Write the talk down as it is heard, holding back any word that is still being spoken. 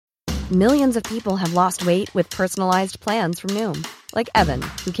Millions of people have lost weight with personalized plans from Noom. Like Evan,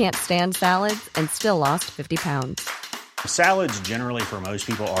 who can't stand salads and still lost 50 pounds. Salads generally for most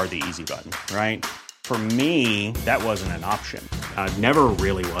people are the easy button, right? For me, that wasn't an option. I never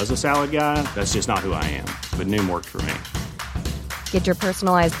really was a salad guy. That's just not who I am. But Noom worked for me. Get your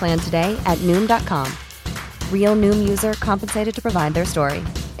personalized plan today at Noom.com. Real Noom user compensated to provide their story.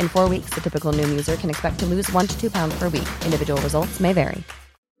 In 4 weeks, the typical Noom user can expect to lose 1 to 2 pounds per week. Individual results may vary.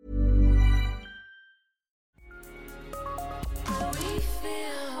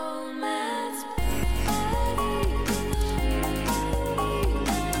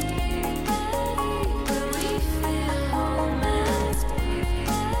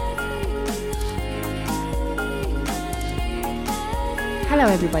 Hello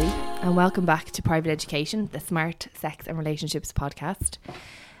everybody and welcome back to Private Education, the Smart Sex and Relationships podcast.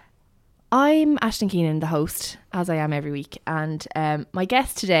 I'm Ashton Keenan, the host, as I am every week, and my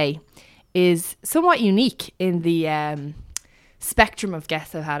guest today is somewhat unique in the spectrum of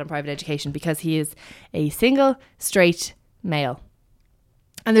guests I've had on Private Education because he is a single straight male.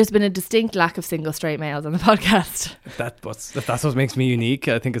 And there's been a distinct lack of single straight males on the podcast. If that's what makes me unique,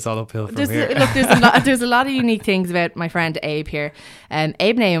 I think it's all uphill from here. There's a lot of unique things about my friend Abe here.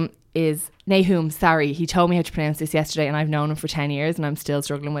 Abe Nahum, he told me how to pronounce this yesterday and I've known him for 10 years and I'm still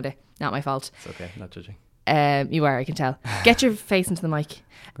struggling with it. Not my fault. It's okay, not judging. You are, I can tell. Get your face into the mic.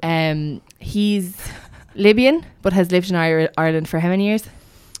 He's Libyan, but has lived in Ireland for how many years?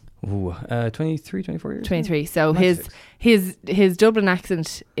 23, 24 years. 23. So his Dublin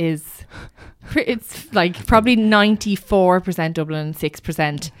accent it's like probably 94% Dublin and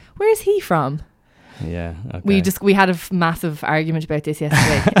 6%. Where is he from? Yeah, okay. We had a massive argument about this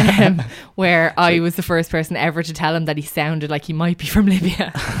yesterday, where I was the first person ever to tell him that he sounded like he might be from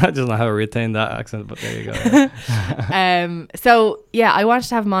Libya. I don't know how to retain that accent, but there you go. So yeah, I wanted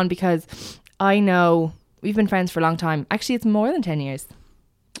to have him on because I know we've been friends for a long time. Actually, it's more than 10 years.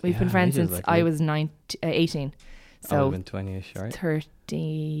 We've been friends since I was 18. So I've been 20ish, right?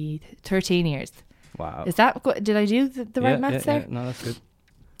 13 years. Wow. Is that good? Did I do the right maths there? Yeah. No, that's good.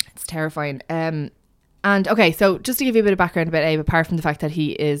 It's terrifying. And okay, so just to give you a bit of background about Abe, apart from the fact that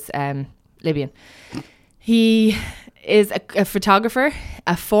he is Libyan, he is a photographer,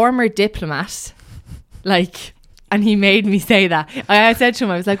 a former diplomat, and he made me say that. I said to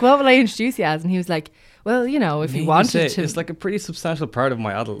him, I was like, what will I introduce you as? And he was like, well, you know, if you wanted to. It's like a pretty substantial part of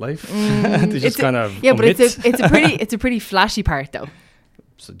my adult life. To just kind of but it's a pretty flashy part though.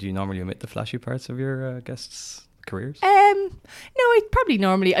 So do you normally omit the flashy parts of your guests' careers? No, I probably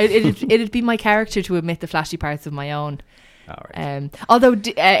normally it'd be my character to omit the flashy parts of my own. Oh, right. Although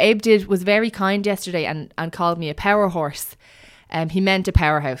Abe was very kind yesterday and called me a power horse. He meant a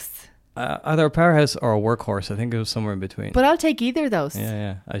powerhouse. Either a powerhouse or a workhorse. I think it was somewhere in between. But I'll take either of those.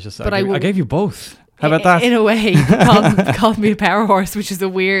 Yeah. I gave you both. How about that? In a way, called me a power horse, which is a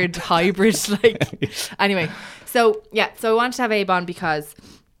weird hybrid. Anyway, so I wanted to have Abe on because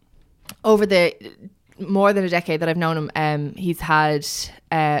over the more than a decade that I've known him, he's had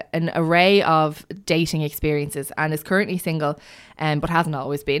an array of dating experiences and is currently single, but hasn't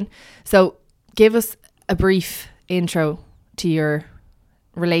always been. So give us a brief intro to your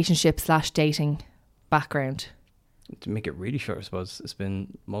relationship/dating background. To make it really short, I suppose it's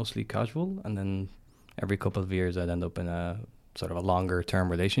been mostly casual, and then every couple of years I'd end up in a sort of a longer term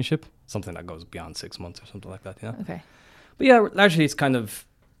relationship, something that goes beyond 6 months or something like that, you know? Okay. But yeah, largely it's kind of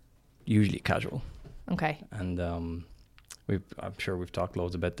usually casual. Okay. And I'm sure we've talked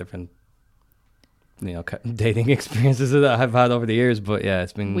loads about different, dating experiences that I've had over the years, but yeah,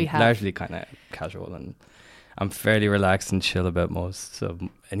 it's been largely kind of casual, and I'm fairly relaxed and chill about most of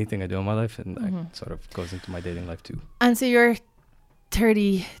anything I do in my life, and that sort of goes into my dating life too. And so you're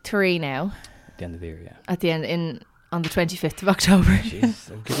 33 now. At the end of the year, yeah. At the end, on the 25th of October.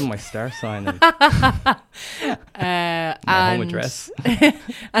 Jeez, I've given my star sign and my home address.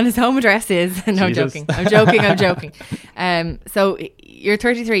 And his home address is... No, I'm joking. So you're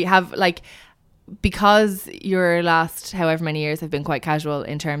 33. Because your last however many years have been quite casual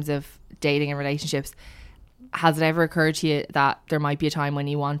in terms of dating and relationships, has it ever occurred to you that there might be a time when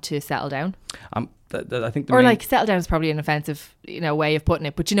you want to settle down? I think settle down is probably an offensive, way of putting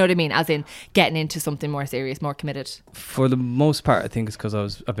it, but you know what I mean, as in getting into something more serious, more committed. For the most part, I think it's because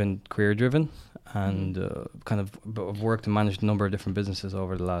I've been career driven and I've worked and managed a number of different businesses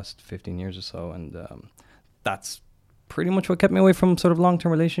over the last 15 years or so, and that's pretty much what kept me away from sort of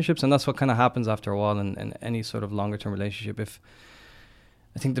long-term relationships, and that's what kind of happens after a while in any sort of longer-term relationship.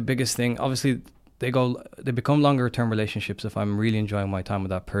 I think the biggest thing, obviously, they become longer term relationships if I'm really enjoying my time with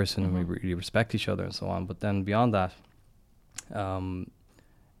that person and we really respect each other and so on. But then beyond that,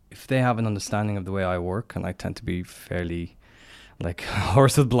 if they have an understanding of the way I work, and I tend to be fairly like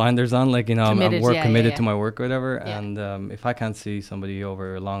horse with blinders on, like, you know, Committed, I'm committed yeah. to my work or whatever. Yeah. And if I can't see somebody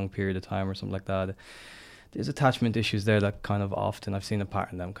over a long period of time or something like that, there's attachment issues there that kind of often I've seen a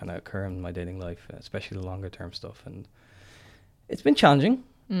pattern them kind of occur in my dating life, especially the longer term stuff. And it's been challenging.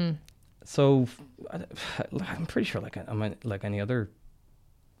 So I'm pretty sure like any other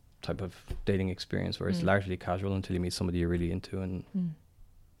type of dating experience where it's largely casual until you meet somebody you're really into, and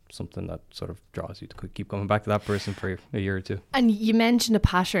something that sort of draws you to keep coming back to that person for a year or two. And you mentioned a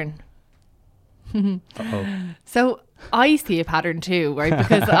pattern. Uh-oh. So I see a pattern too, right?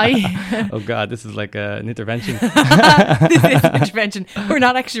 Because Oh God, this is like an intervention. This is an intervention. We're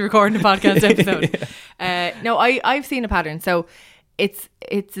not actually recording a podcast episode. No, I've seen a pattern. So it's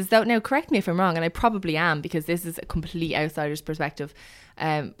as though, now correct me if I'm wrong, and I probably am, because this is a complete outsider's perspective.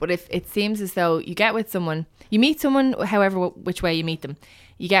 But if it seems as though you get with someone, you meet someone, however which way you meet them,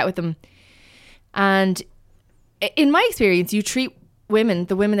 you get with them, and in my experience, you treat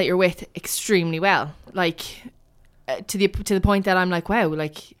the women that you're with, extremely well. Like to the point that I'm like, wow,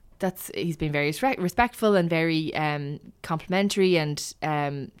 like he's been very respectful and very complimentary, and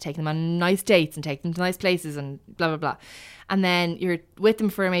taking them on nice dates and taking them to nice places and blah blah blah. And then you're with them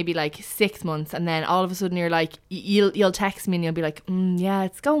for maybe like 6 months, and then all of a sudden you're like, you'll text me and you'll be like, yeah,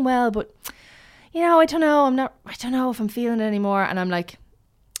 it's going well, but you know, I don't know if I'm feeling it anymore. And I'm like,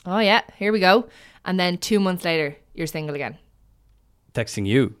 oh yeah, here we go. And then 2 months later, you're single again. Texting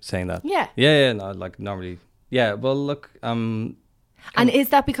you saying that? Yeah, no, like normally. Yeah, well, look, and is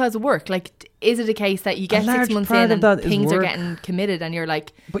that because of work? Like, is it a case that you get 6 months in and things are getting committed and you're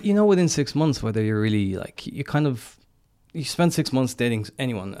like... But you know, within 6 months, whether you're really like, you spend 6 months dating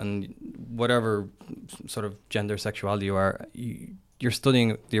anyone, and whatever sort of gender, sexuality you are,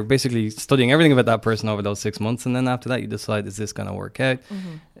 you're basically studying everything about that person over those 6 months. And then after that, you decide, is this going to work out?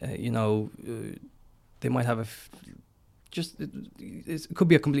 They might have it could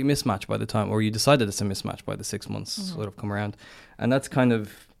be a complete mismatch by the time, or you decided it's a mismatch by the 6 months sort of come around. And that's kind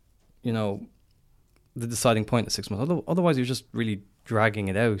of, you know, the deciding point at 6 months. Otherwise, you're just really dragging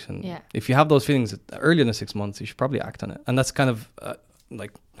it out. And if you have those feelings earlier than 6 months, you should probably act on it. And that's kind of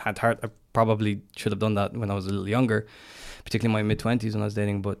like had heart. I probably should have done that when I was a little younger, particularly in my mid-20s when I was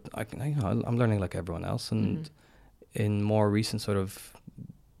dating. But I'm learning like everyone else. And in more recent sort of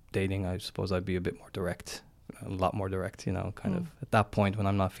dating, I suppose I'd be a bit more direct. A lot more direct, you know, kind of at that point when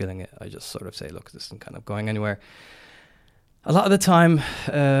I'm not feeling it, I just sort of say, look, this isn't kind of going anywhere. A lot of the time,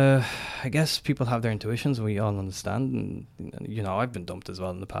 I guess people have their intuitions, we all understand, and you know, I've been dumped as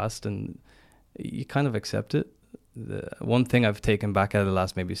well in the past, and you kind of accept it. The one thing I've taken back out of the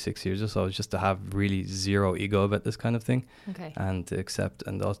last maybe 6 years or so is just to have really zero ego about this kind of thing, and to accept,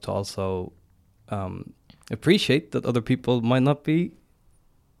 and to also appreciate that other people might not be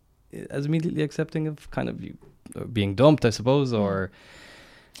as immediately accepting of kind of you being dumped, I suppose, or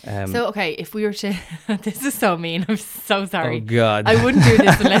so okay, if we were to this is so mean, I'm so sorry. Oh God, I wouldn't do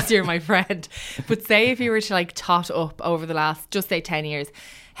this unless you're my friend, but say if you were to like tot up over the last, just say 10 years,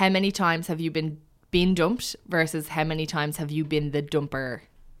 how many times have you been dumped versus how many times have you been the dumper?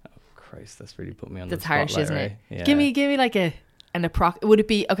 Oh Christ, that's really put me on that's the spotlight, harsh, isn't right? it? Yeah. Give me like an would it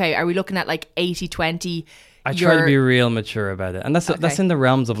be, okay, are we looking at like 80-20? I try to be real mature about it, and that's in the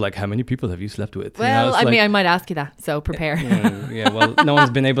realms of like, how many people have you slept with? Well, you know, I mean, I might ask you that, so prepare. Yeah, well, no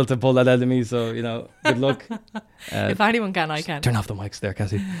one's been able to pull that out of me, so you know, good luck. If anyone can, I can. Turn off the mics there,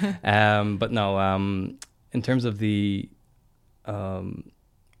 Cassie. But no, in terms of the,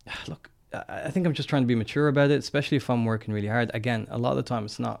 look, I think I'm just trying to be mature about it, especially if I'm working really hard. Again, a lot of the time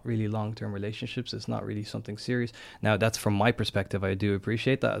it's not really long-term relationships. It's not really something serious. Now, that's from my perspective. I do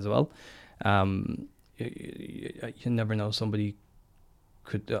appreciate that as well. You never know, somebody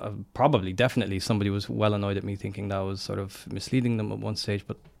could definitely somebody was well annoyed at me thinking that I was sort of misleading them at one stage,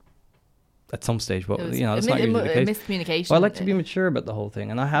 but at some stage, but you know, that's not usually the case. Miscommunication. Well, I like to be mature about the whole thing,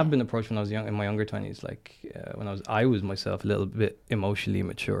 and I have been approached when I was young, in my younger 20s, like when I was myself a little bit emotionally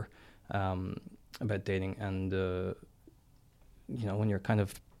mature about dating, and you know, when you're kind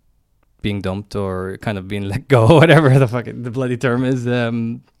of being dumped or kind of being let go, whatever the bloody term is,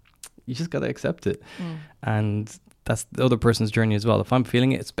 you just gotta accept it, and that's the other person's journey as well. If I'm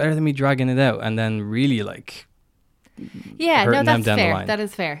feeling it, it's better than me dragging it out and then really like that's fair. That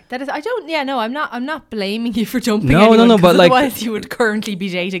is fair. That is. I don't. Yeah, no, I'm not blaming you for dumping. No, but like, otherwise you would currently be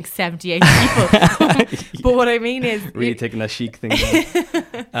dating 78 people. But what I mean is really taking that chic thing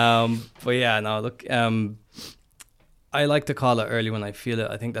down. But yeah, no, look, I like to call it early when I feel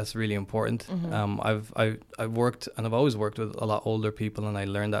it. I think that's really important. I've worked, and I've always worked with a lot older people, and I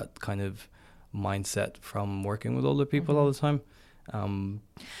learned that kind of mindset from working with older people all the time. And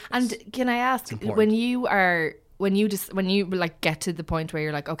can I ask, important. when you like get to the point where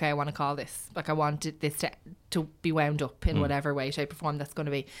you're like, okay, I want to call this, like I want this to be wound up in whatever way, shape or form that's going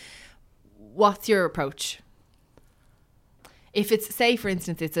to be, what's your approach? If it's, say for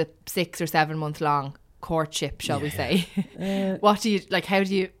instance, it's a 6 or 7 month long courtship, shall we say, what do you like, how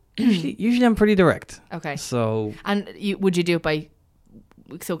do you usually I'm pretty direct. Okay. So and would you do it by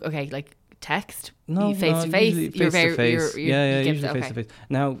like text? No, face to face. You're face to face. Yeah, you usually face to face.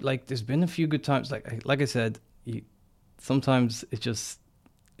 Now, like, there's been a few good times. Like I said, sometimes it's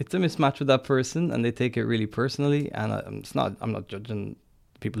a mismatch with that person, and they take it really personally. And I'm not judging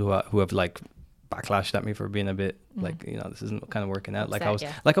people who have like backlashed at me for being a bit like, this isn't kind of working out.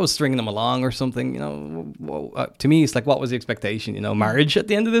 Upset, I was stringing them along or something. To me, it's like, what was the expectation? Marriage at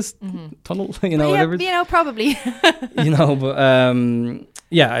the end of this tunnel. Whatever. Probably. But.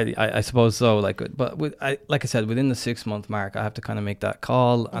 Yeah, I suppose so. Like I said, within the 6 month mark, I have to kind of make that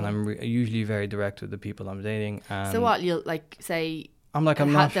call, and I'm usually very direct with the people I'm dating. And so what you'll like say? I'm like,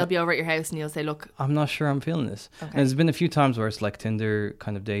 they'll be over at your house, and you'll say, "Look, I'm not sure I'm feeling this." Okay. And there's been a few times where it's like Tinder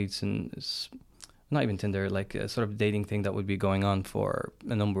kind of dates, and it's not even Tinder, like a sort of dating thing that would be going on for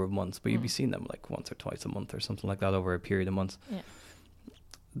a number of months, but you'd be seeing them like once or twice a month or something like that over a period of months. Yeah.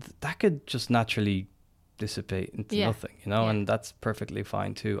 That could just naturally dissipate into nothing, and that's perfectly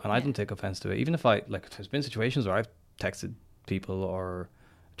fine too. And I don't take offense to it, even if there's been situations where I've texted people or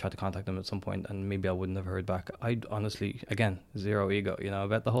tried to contact them at some point and maybe I wouldn't have heard back. I honestly, again, zero ego,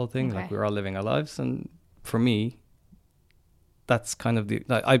 about the whole thing. Okay. Like, we're all living our lives, and for me, that's kind of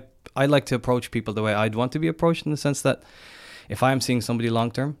I like to approach people the way I'd want to be approached, in the sense that if I'm seeing somebody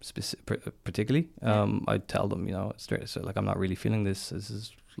long term, particularly, I'd tell them, straight, so like, I'm not really feeling this. This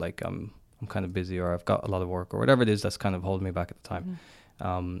is like, I'm kind of busy, or I've got a lot of work, or whatever it is that's kind of holding me back at the time.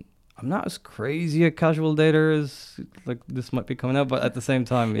 I'm not as crazy a casual dater as like this might be coming out, but at the same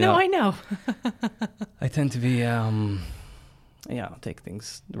time, I know. I tend to be, take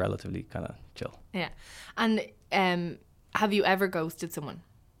things relatively kind of chill. Yeah. And have you ever ghosted someone?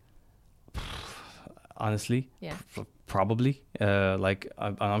 Honestly, yeah, probably.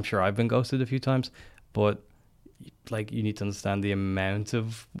 I'm sure I've been ghosted a few times, but like, you need to understand the amount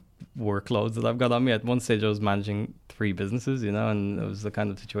of workloads that I've got on me. At one stage I was managing 3 businesses, and it was the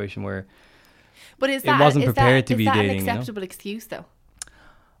kind of situation where it wasn't prepared to be dating. Is that an acceptable excuse though?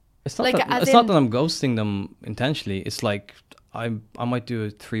 It's not, like, not that I'm ghosting them intentionally. It's like I might do a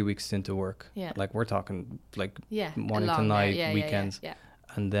 3 week stint of work. Yeah. Like, we're talking like morning long, to night, weekends. Yeah.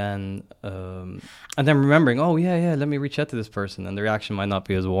 And then remembering, let me reach out to this person, and the reaction might not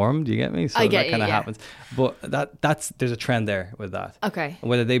be as warm. Do you get me? So that kind of happens. But there's a trend there with that. Okay.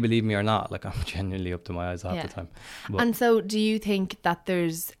 Whether they believe me or not, like, I'm genuinely up to my eyes half the time. But and so, do you think that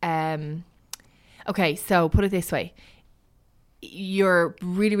there's okay? So put it this way: you're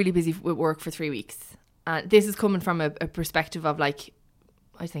really, really busy with work for 3 weeks, and this is coming from a perspective of, like,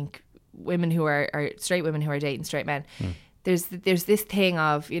 I think women who are straight women who are dating straight men. There's this thing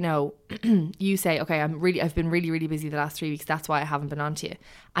of, you say, okay, I've been really, really busy the last 3 weeks. That's why I haven't been on to you.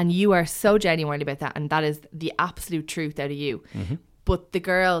 And you are so genuine about that. And that is the absolute truth out of you. Mm-hmm. But the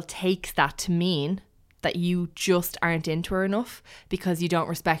girl takes that to mean that you just aren't into her enough, because you don't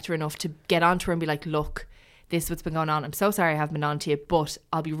respect her enough to get onto her and be like, look, this is what's been going on. I'm so sorry I haven't been on to you, but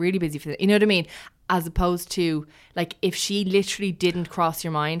I'll be really busy for that. You know what I mean? As opposed to, like, if she literally didn't cross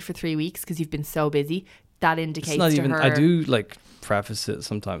your mind for 3 weeks because you've been so busy, that indicates to her. I do, like, preface it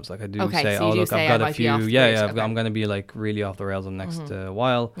sometimes. Like, I do say, so look, I've got a few. I'm going to be like really off the rails in the next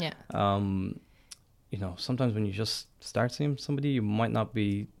while. Yeah. Sometimes when you just start seeing somebody, you might not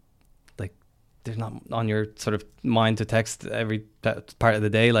be like, they're not on your sort of mind to text every part of the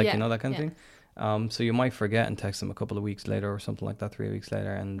day, like, that kind of thing. So you might forget and text them a couple of weeks later or something like that, 3 weeks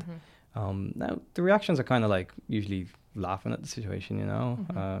later. And now the reactions are kind of like usually laughing at the situation,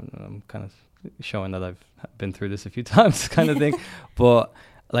 I'm kind of showing that I've been through this a few times, kind of thing. But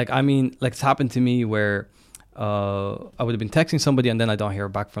like, I mean, like, it's happened to me where I would have been texting somebody and then I don't hear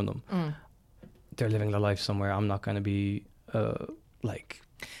back from them. They're living their life somewhere. I'm not going to be like.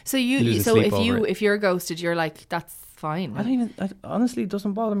 So if you're ghosted, you're like, that's fine. Honestly, it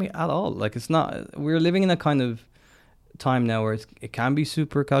doesn't bother me at all. Like, it's not. We're living in a kind of time now where it can be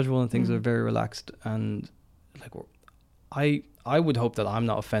super casual and things are very relaxed, and like, I would hope that I'm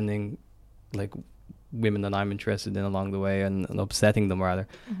not offending, like, women that I'm interested in along the way, and upsetting them rather.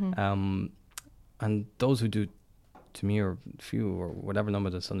 And those who do to me, or few, or whatever number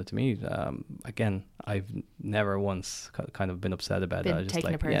that's done it to me, again, I've never once kind of been upset about it. I just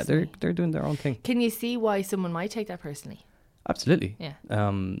like, they're doing their own thing. Can you see why someone might take that personally? Absolutely. Yeah.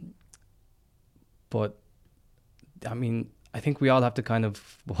 But I mean, I think we all have to kind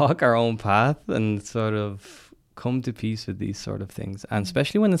of walk our own path and sort of come to peace with these sort of things. And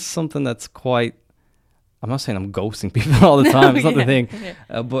especially when it's something that's quite, I'm not saying I'm ghosting people all the time. It's not the thing.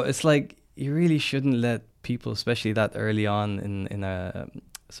 Yeah. But it's like, you really shouldn't let people, especially that early on in a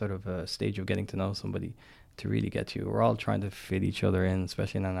sort of a stage of getting to know somebody, to really get you. We're all trying to fit each other in,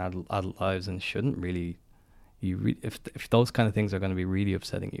 especially in our adult lives, and shouldn't really. If those kind of things are going to be really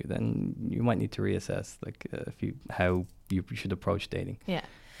upsetting you, then you might need to reassess how you should approach dating. Yeah.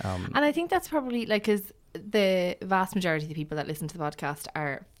 And I think that's probably like, because the vast majority of the people that listen to the podcast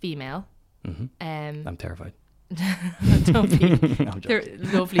are female. Mm-hmm. I'm terrified. Don't be. They're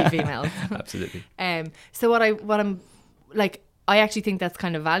lovely females. Absolutely. So what I'm like, I actually think that's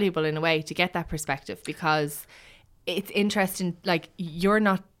kind of valuable in a way to get that perspective, because it's interesting. Like, you're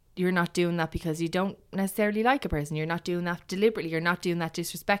not doing that because you don't necessarily like a person. You're not doing that deliberately. You're not doing that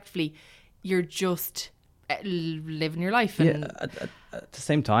disrespectfully. You're just living your life. And at the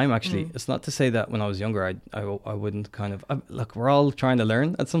same time, actually, it's not to say that when I was younger, I wouldn't kind of look. We're all trying to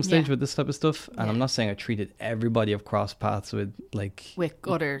learn at some stage with this type of stuff, and I'm not saying I treated everybody I've crossed paths with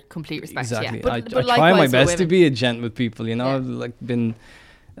utter complete respect. Exactly. Yeah. I try my best to be a gent with people. You know, I've like been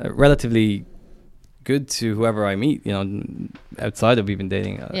relatively good to whoever I meet, you know, outside of even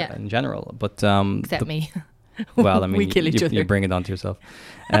dating in general. But except me. Well, I mean, we kill each other. You bring it onto yourself.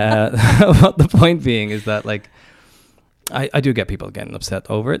 But the point being is that, like, I do get people getting upset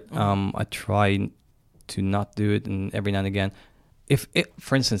over it. I try to not do it, and every now and again,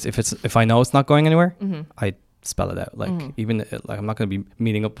 for instance, if I know it's not going anywhere, I spell it out. Like, even like, I'm not going to be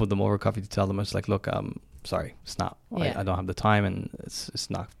meeting up with them over coffee to tell them. It's like, look, sorry, it's not. I don't have the time, and it's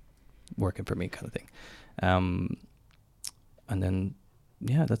not working for me, kind of thing. And then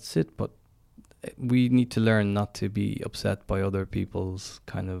that's it. But we need to learn not to be upset by other people's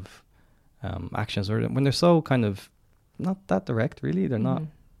kind of actions, or when they're so kind of not that direct, really. They're not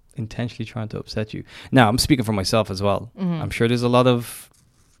intentionally trying to upset you. Now, I'm speaking for myself as well. I'm sure there's a lot of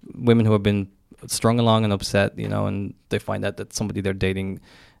women who have been strung along and upset, you know, and they find out that somebody they're dating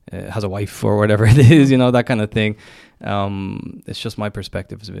has a wife or whatever it is, you know, that kind of thing. It's just my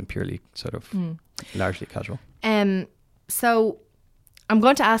perspective has been purely sort of largely casual. So I'm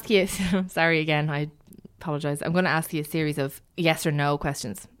going to ask you, sorry again, I apologise. I'm going to ask you a series of yes or no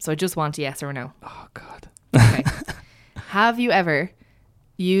questions. So I just want a yes or a no. Oh, God. Okay. Have you ever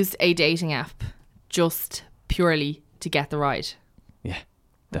used a dating app just purely to get the ride? Yeah,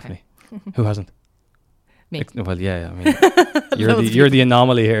 definitely. Okay. Who hasn't? Me. Well, yeah, I mean, you're the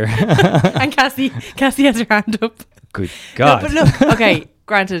anomaly here. And Cassie has her hand up. Good God. No, but look, okay,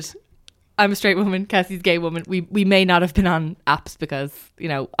 granted, I'm a straight woman, Cassie's a gay woman. We may not have been on apps because, you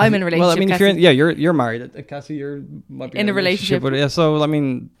know, I'm in a relationship. Well, I mean, if you're married, Cassie, might be in a relationship. But yeah, so I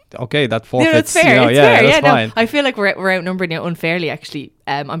mean, okay, that forfeits. No, it's fair. You know, it's fair. That's fine. No, I feel like we're outnumbering you unfairly. Actually,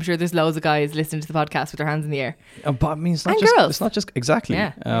 I'm sure there's loads of guys listening to the podcast with their hands in the air. But I mean, it's not and just girls. It's not just exactly.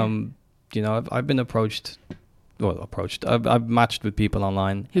 Yeah. You know, I've been approached. I've matched with people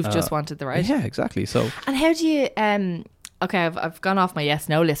online who've just wanted the ride. Yeah, exactly. So. And how do you? Okay, I've gone off my yes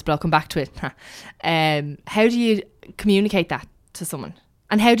no list, but I'll come back to it. How do you communicate that to someone?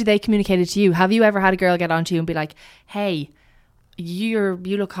 And how do they communicate it to you? Have you ever had a girl get onto you and be like, "Hey, you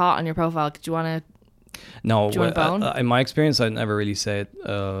look hot on your profile. Do you want to?" No, do you want a bone? In my experience, I'd never really say it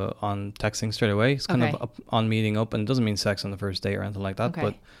on texting straight away. It's kind of on meeting up, and it doesn't mean sex on the first date or anything like that. Okay.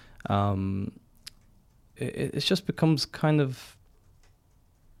 But it just becomes kind of.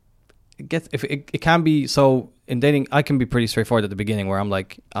 It can be so in dating. I can be pretty straightforward at the beginning, where I'm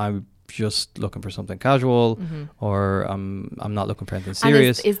like, I'm just looking for something casual, or I'm not looking for anything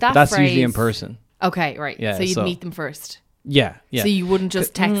serious. And is that that's phrase, usually in person. Okay, right. Yeah, so you'd meet them first. Yeah. So you wouldn't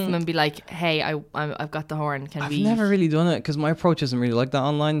just text them and be like, "Hey, I've got the horn. I've never really done it because my approach isn't really like that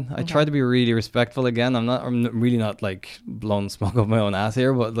online. I try to be really respectful. Again, I'm really not like blowing smoke up my own ass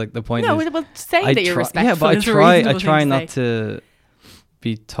here, but like the point is, well, saying that you're respectful. Yeah, but is I try not to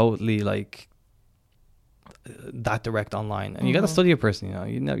be totally like that direct online, and you got to study a person.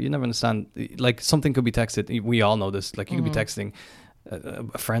 You know, you never understand. Like something could be texted. We all know this. Like you could be texting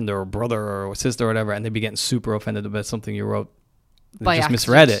a friend or a brother or a sister or whatever, and they'd be getting super offended about something you wrote. They just accident.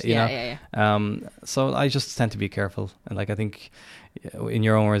 misread it, you know. Yeah. So I just tend to be careful, and like I think, in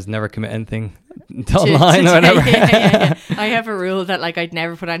your own words, never commit anything online or whatever. Yeah. I have a rule that like I'd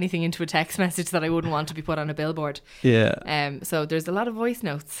never put anything into a text message that I wouldn't want to be put on a billboard. Yeah. So there's a lot of voice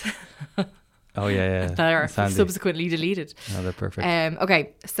notes. Oh yeah. That are subsequently deleted. Oh, they're perfect.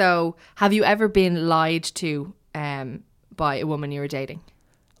 Okay, so have you ever been lied to by a woman you were dating?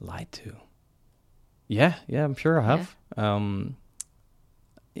 Lied to? Yeah, I'm sure I have.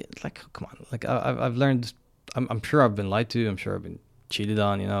 Like, come on, like I've learned I'm sure I've been lied to. I'm sure I've been cheated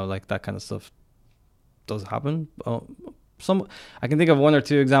on. You know, like that kind of stuff does happen. I can think of 1 or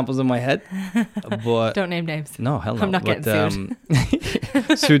 2 examples in my head, but don't name names. No, hell no. I'm not getting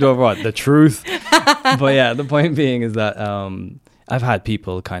sued. Sued over what? The truth. But yeah, the point being is that I've had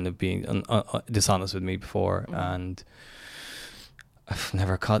people kind of being dishonest with me before, and I've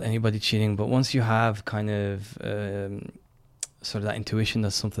never caught anybody cheating. But once you have kind of sort of that intuition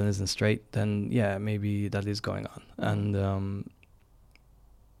that something isn't straight, then yeah, maybe that is going on. And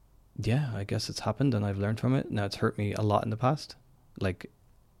yeah, I guess it's happened and I've learned from it. Now, it's hurt me a lot in the past. Like,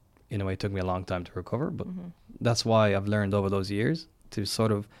 in a way, it took me a long time to recover, but that's why I've learned over those years to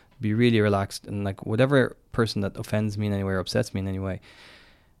sort of be really relaxed, and like whatever person that offends me in any way or upsets me in any way,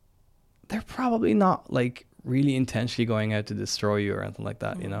 they're probably not like really intentionally going out to destroy you or anything like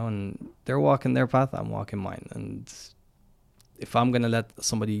that, you know, and they're walking their path, I'm walking mine. And if I'm going to let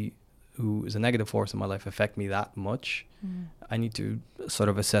somebody who is a negative force in my life affect me that much, I need to sort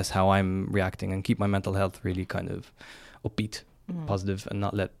of assess how I'm reacting and keep my mental health really kind of upbeat, positive, and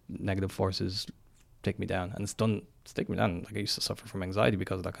not let negative forces take me down. And it's take me down. Like, I used to suffer from anxiety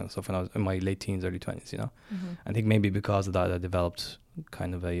because of that kind of stuff when I was in my late teens, early 20s, you know. I think maybe because of that I developed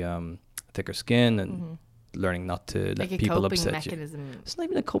kind of a thicker skin and learning not to let people upset mechanism. You. It's not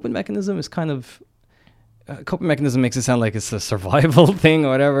even a coping mechanism. It's kind of a coping mechanism makes it sound like it's a survival thing or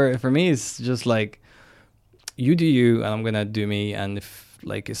whatever. For me, it's just like, you do you and I'm gonna do me, and if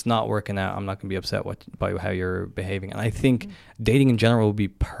like it's not working out, I'm not gonna be upset by how you're behaving. And I think dating in general would be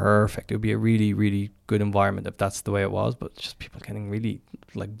perfect. It would be a really, really good environment if that's the way it was, but just people getting really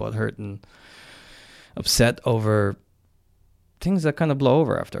like butthurt and upset over things that kind of blow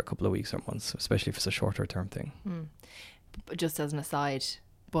over after a couple of weeks or months, especially if it's a shorter term thing. But just as an aside,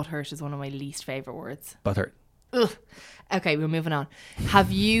 butthurt is one of my least favourite words. Butthurt. Ugh. Okay, we're moving on.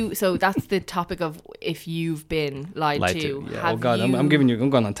 Have you, so that's the topic of if you've been lied to. Yeah. Oh God, I'm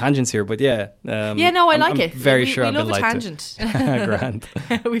going on tangents here, but yeah. Yeah, no, I like it. Very sure I've been lied tangent. to. Grand.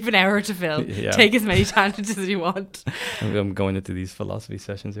 We've an hour to fill. Yeah. Take as many tangents as you want. I'm going into these philosophy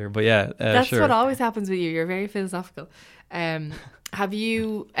sessions here, but yeah, that's sure. what always happens with you. You're very philosophical. Have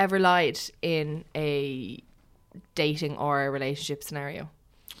you ever lied in a dating or a relationship scenario?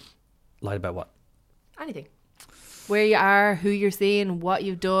 Lied about what? Anything. Where you are, who you're seeing, what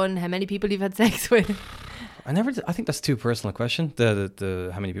you've done, how many people you've had sex with. I think that's too personal a question.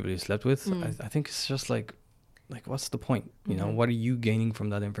 The how many people you slept with. I think it's just like what's the point? You know, what are you gaining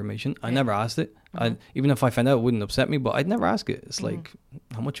from that information? I never asked it. Even if I found out, it wouldn't upset me, but I'd never ask it. It's like,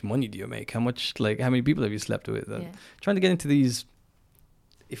 how much money do you make? How many people have you slept with? Trying to get into these.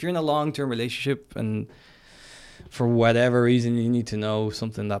 If you're in a long-term relationship and for whatever reason you need to know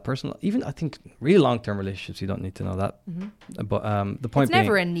something that personal, even I think really long-term relationships, you don't need to know that. But the point it's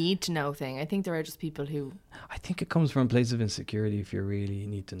never a need to know thing. I think there are just people who, I think it comes from a place of insecurity if you really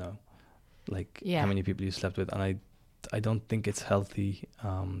need to know how many people you slept with, and I don't think it's healthy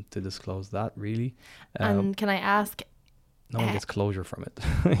to disclose that really. And can I ask, no one gets closure from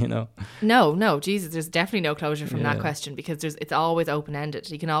it. You know, no, Jesus, there's definitely no closure from that question, because it's always open-ended.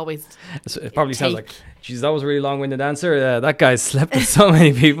 You can always it probably sounds like, geez, that was a really long-winded answer. That guy slept with so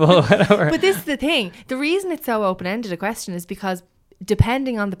many people. Whatever. But this is the thing, the reason it's so open-ended a question is because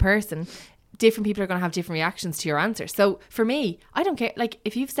depending on the person, different people are going to have different reactions to your answer. So for me, I don't care. Like,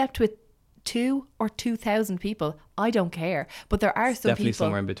 if you've slept with 2 or 2,000 people, I don't care. But there are some definitely people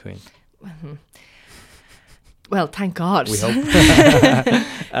somewhere in between. Well, thank God. We hope.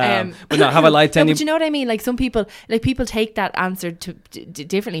 But no, have I lied to any? But you know what I mean? Like, some people, like, people take that answer to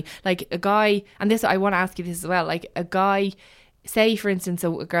differently. Like a guy, and this, I want to ask you this as well. Like a guy, say for instance, a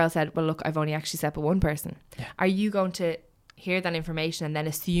girl said, well, look, I've only actually slept with one person. Yeah. Are you going to hear that information and then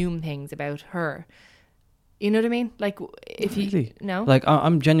assume things about her? You know what I mean? Like, if really? No? Like,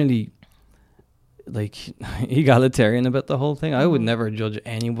 I'm genuinely like egalitarian about the whole thing. I would never judge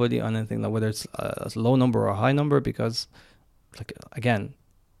anybody on anything, like whether it's a low number or a high number, because like, again,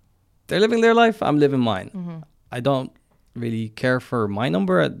 they're living their life, I'm living mine. I don't really care for my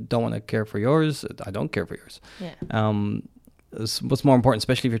number. I don't want to care for yours. I don't care for yours. What's more important,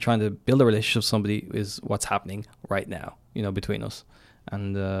 especially if you're trying to build a relationship with somebody, is what's happening right now, you know, between us.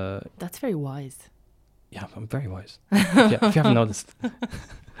 And that's very wise. Yeah, I'm very wise. If you haven't noticed.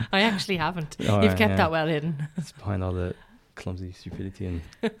 I actually haven't. You've kept that well hidden. It's behind all the clumsy stupidity and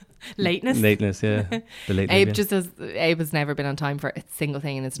lateness, yeah. The late Abe just says Abe has never been on time for a single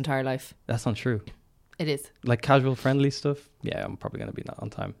thing in his entire life. That's not true. It is. Like casual friendly stuff, yeah, I'm probably going to be not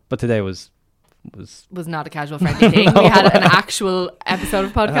on time. But today was not a casual friendly thing. We had an actual episode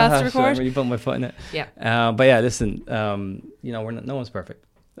of podcast to record. I really put my foot in it. Yeah. But yeah, listen, you know, no one's perfect.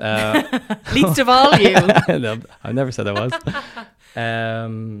 Least of all you. No, I never said I was.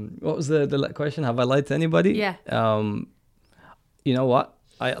 What was the question? Have I lied to anybody? Yeah. You know what?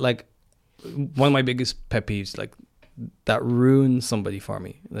 I like one of my biggest pet peeves, like that ruins somebody for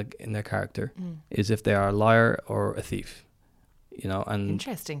me, like in their character, is if they are a liar or a thief. You know, and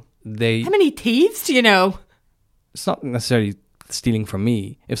Interesting. they. How many thieves do you know? It's not necessarily stealing from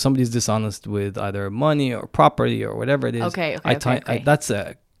me. If somebody's dishonest with either money or property or whatever it is, Okay. that's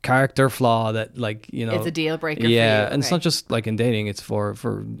a character flaw that, like, you know, It's a deal breaker. yeah, for you. and it's not just like in dating; it's for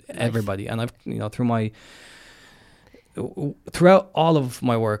everybody. And I've, you know, throughout all of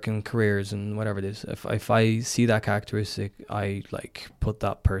my work and careers and whatever it is, if I see that characteristic, I like put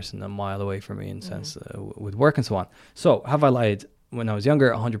that person a mile away from me in sense with work and so on. So have I lied when I was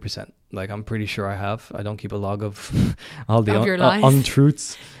younger? 100%. Like, I'm pretty sure I have. I don't keep a log of all the Of your lies.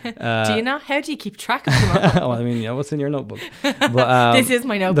 untruths. Do you not? How do you keep track of them all? Well, I mean, yeah, what's in your notebook? But, This is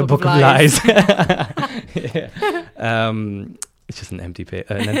my notebook. the book of lies. Yeah. It's just an empty book.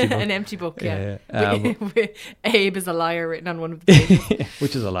 An empty book. Yeah. Yeah. Abe is a liar written on one of the pages.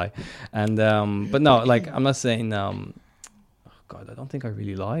 Which is a lie. And but no, like, I'm not saying oh God, I don't think I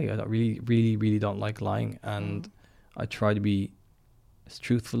really lie. I don't really don't like lying, and I try to be as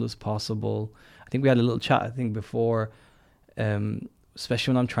truthful as possible. I think we had a little chat, I think, before,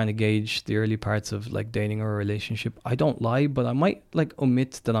 especially when I'm trying to gauge the early parts of like dating or a relationship. I don't lie, but I might like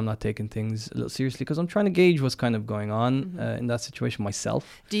omit that I'm not taking things a little seriously, because I'm trying to gauge what's kind of going on in that situation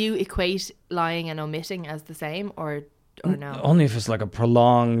myself. Do you equate lying and omitting as the same, or no? Only if it's like a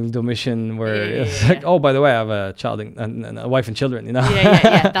prolonged omission where it's like, yeah. oh, by the way, I have a child and a wife and children, you know?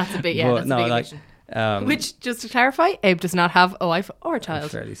 Yeah. That's a big, But that's no, a big like, omission. Which, just to clarify, Abe does not have a wife or a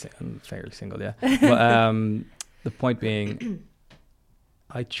child. I'm fairly single, yeah. But the point being,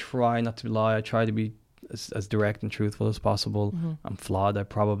 I try not to lie. I try to be as direct and truthful as possible. I'm flawed. I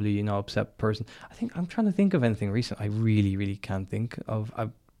probably, you know, upset a person. I think I'm trying to think of anything recent. I really can't think of.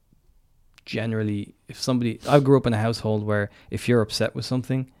 Generally, I grew up in a household where if you're upset with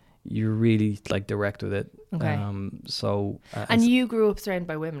something, you're really like direct with it. Okay. And you grew up surrounded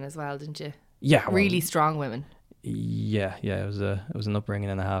by women as well, didn't you? Yeah. Really strong women. Yeah. It was an upbringing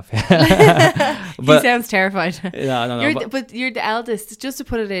and a half. He sounds terrified. No. But you're the eldest. Just to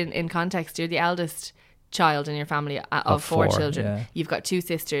put it in context, you're the eldest child in your family of four children. Yeah. You've got two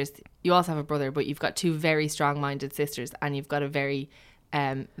sisters. You also have a brother, but you've got two very strong-minded sisters, and you've got a very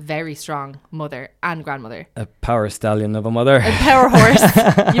strong mother and grandmother. A power stallion of a mother. A power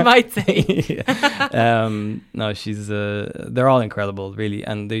horse, you might say. No, she's they're all incredible, really,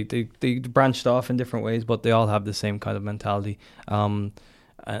 and they branched off in different ways, but they all have the same kind of mentality. And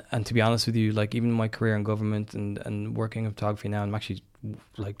to be honest with you, like, even my career in government and working in photography now, I'm actually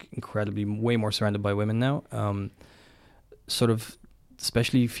like incredibly way more surrounded by women now. Sort of,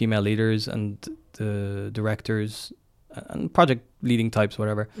 especially female leaders and the directors and project leading types,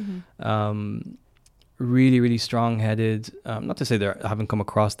 whatever. Really strong-headed. Not to say I haven't come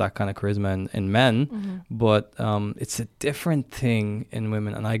across that kind of charisma in men, but it's a different thing in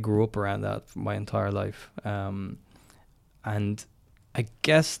women, and I grew up around that for my entire life. And I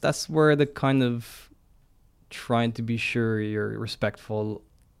guess that's where the kind of trying to be sure you're respectful,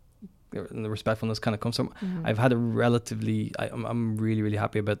 and the respectfulness kind of comes from. I've had I'm really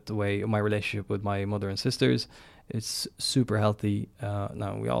happy about the way my relationship with my mother and sisters. It's super healthy.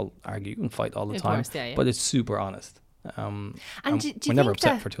 Now, we all argue and fight all the time, course, yeah. but it's super honest. And do you we're never think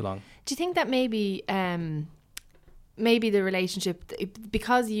upset that, for too long. Do you think that maybe the relationship,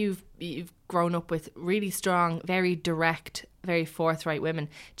 because you've grown up with really strong, very direct, very forthright women,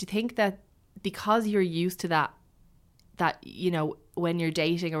 do you think that because you're used to that, you know, when you're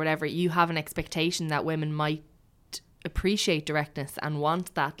dating or whatever, you have an expectation that women might appreciate directness and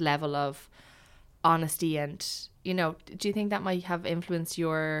want that level of honesty, and, you know, do you think that might have influenced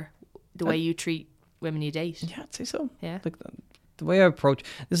the way you treat women you date? Yeah, I'd say so. Yeah. Like the way I approach,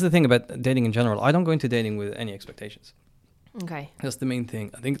 this is the thing about dating in general. I don't go into dating with any expectations. Okay. That's the main thing.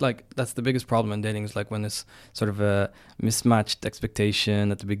 I think, like, that's the biggest problem in dating, is like when it's sort of a mismatched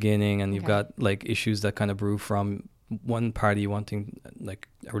expectation at the beginning, and you've got like issues that kind of brew from one party wanting like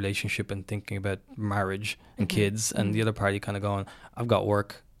a relationship and thinking about marriage and kids, and the other party kind of going, I've got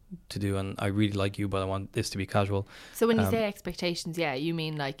work to do and I really like you, but I want this to be casual. So when you say expectations, you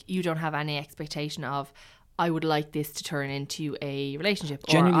mean like you don't have any expectation of, I would like this to turn into a relationship,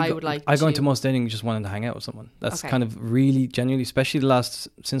 or I go into most dating just wanting to hang out with someone. That's kind of really genuinely, especially I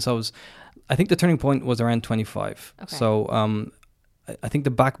think the turning point was around 25. Okay. So I think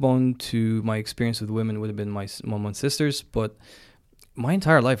the backbone to my experience with women would have been my mum and sisters, but my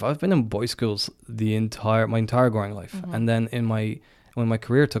entire life I've been in boys' schools my entire growing life, and then in my when my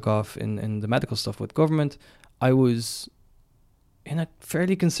career took off in the medical stuff with government, I was in a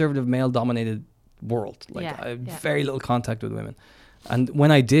fairly conservative male-dominated world. Like I had very little contact with women. And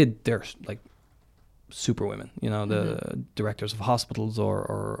when I did, they're like super women, you know, the directors of hospitals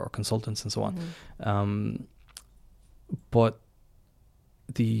or consultants and so on. But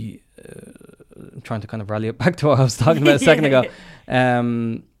the I'm trying to kind of rally it back to what I was talking about a second ago.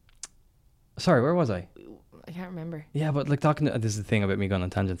 Sorry, where was I? I can't remember. Yeah, but like talking, this is the thing about me going on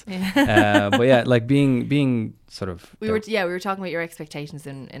tangents. But yeah, like being sort of. We were talking about your expectations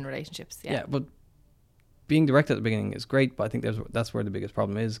in relationships. Yeah, but being direct at the beginning is great, but I think that's where the biggest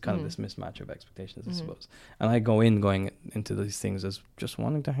problem is, kind of this mismatch of expectations, I suppose. And I going into these things as just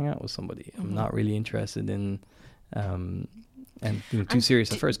wanting to hang out with somebody. I'm not really interested in and being too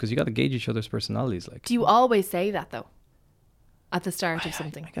serious at first, because you got to gauge each other's personalities. Like, do you always say that though? At the start of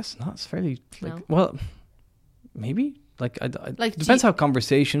something? I guess not. It's fairly like, No? well, maybe. Like, Like, depends how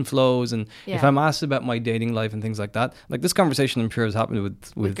conversation flows, and if I'm asked about my dating life and things like that. Like this conversation, I'm sure has happened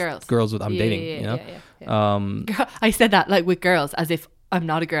with girls with I'm dating. You know, Girl, I said that like with girls as if I'm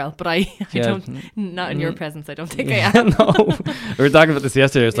not a girl, but I don't. Not in your presence. I don't think I am. No, we were talking about this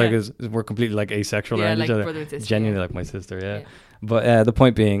yesterday. It's like we're completely like asexual around like each other. brother and sister, Genuinely like my sister. Yeah. But the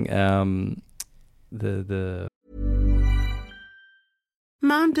point being, the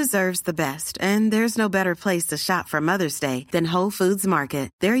Mom deserves the best, and there's no better place to shop for Mother's Day than Whole Foods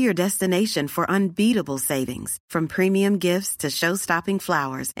Market. They're your destination for unbeatable savings, from premium gifts to show-stopping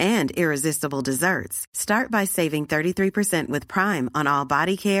flowers and irresistible desserts. Start by saving 33% with Prime on all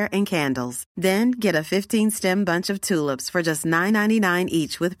body care and candles. Then get a 15-stem bunch of tulips for just $9.99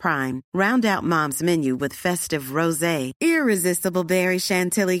 each with Prime. Round out Mom's menu with festive rosé, irresistible berry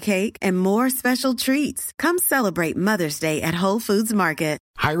chantilly cake, and more special treats. Come celebrate Mother's Day at Whole Foods Market.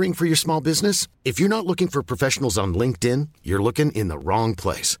 Hiring for your small business? If you're not looking for professionals on LinkedIn, you're looking in the wrong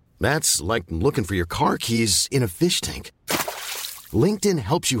place. That's like looking for your car keys in a fish tank. LinkedIn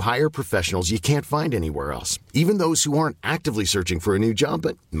helps you hire professionals you can't find anywhere else, even those who aren't actively searching for a new job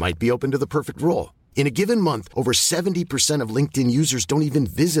but might be open to the perfect role. In a given month, over 70% of LinkedIn users don't even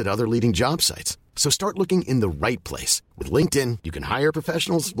visit other leading job sites. So start looking in the right place. With LinkedIn, you can hire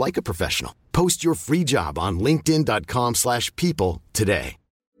professionals like a professional. Post your free job on linkedin.com/people today.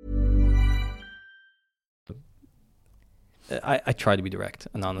 I try to be direct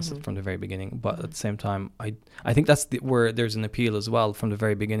and honest from the very beginning, but at the same time, I think that's where there's an appeal as well from the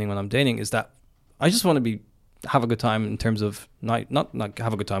very beginning when I'm dating, is that I just want to have a good time in terms of not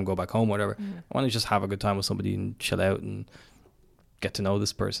have a good time, go back home, whatever. I want to just have a good time with somebody and chill out and get to know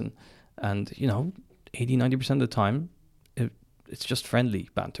this person. And, 80-90% of the time, it's just friendly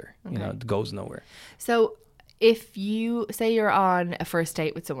banter. Okay. It goes nowhere. So if you say you're on a first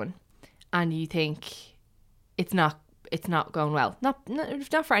date with someone and you think it's not going well,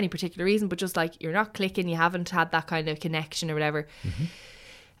 not for any particular reason, but just like you're not clicking, you haven't had that kind of connection or whatever,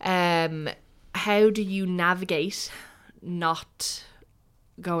 how do you navigate not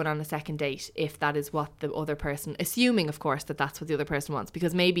going on a second date if that is what the other person, assuming of course that that's what the other person wants,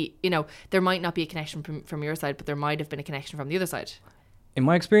 because maybe there might not be a connection from your side, but there might have been a connection from the other side? In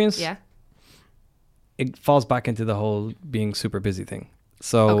my experience, it falls back into the whole being super busy thing.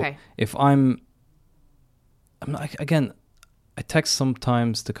 So if I'm not, again, I text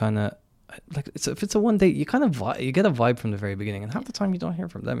sometimes to kind of like, if it's a one date, you kind of you get a vibe from the very beginning, and half the time you don't hear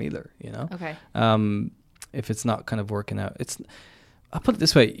from them either. Okay. If it's not kind of working out, I'll put it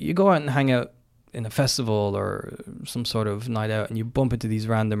this way: you go out and hang out in a festival or some sort of night out, and you bump into these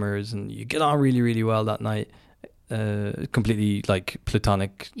randomers, and you get on really, really well that night. Completely like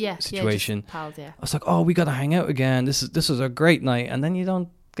platonic situation. Just pals, I was like, oh, we got to hang out again. This is a great night, and then you don't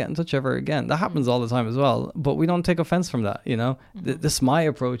get in touch ever again. That happens all the time as well, but we don't take offense from that. This is my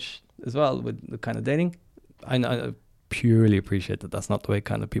approach as well with the kind of dating. I purely appreciate that that's not the way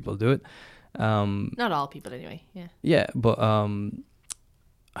kind of people do it. Not all people anyway. But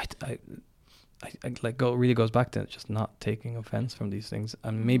I like really goes back to just not taking offense from these things,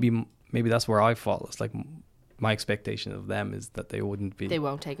 and maybe that's where I fall. It's like my expectation of them is that they won't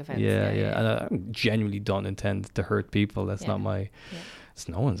take offense. And I genuinely don't intend to hurt people. That's not my it's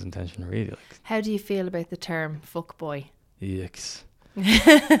no one's intention really. Like, how do you feel about the term fuckboy? Yikes.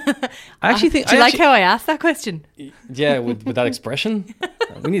 I actually think. Do you like how I asked that question? Yeah, with that expression.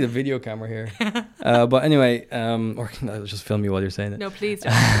 We need a video camera here. But anyway, or I'll just film you while you're saying it. No, please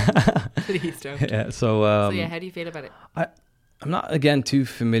don't. Please don't. Yeah. So how do you feel about it? I'm not again too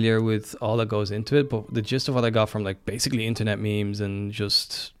familiar with all that goes into it, but the gist of what I got from like basically internet memes and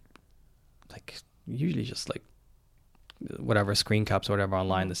just like usually just like whatever screen caps or whatever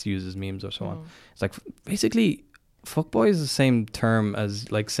online that's used as memes or so on. It's like basically fuckboy is the same term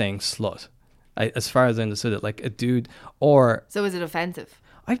as like saying slut. As far as I understood it, like a dude or So is it offensive?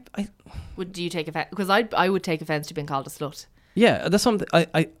 I Do you take offense? Because I would take offense to being called a slut. yeah, that's something.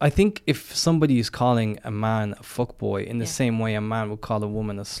 I think if somebody is calling a man a fuckboy in the same way a man would call a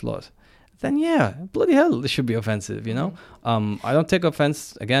woman a slut, then yeah, bloody hell, this should be offensive, you know? I don't take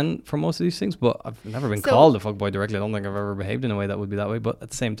offense, again, for most of these things, but I've never been called a fuckboy directly. I don't think I've ever behaved in a way that would be that way, but at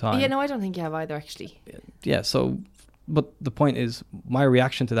the same time... Yeah, no, I don't think you have either, actually. Yeah, so... But the point is, my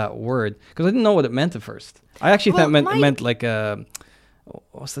reaction to that word, because I didn't know what it meant at first. I actually thought it meant like a...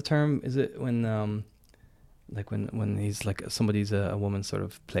 What's the term? Is it when... like when he's like somebody's a woman's sort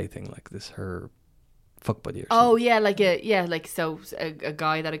of plaything, like this her fuck buddy or something. Oh yeah, like a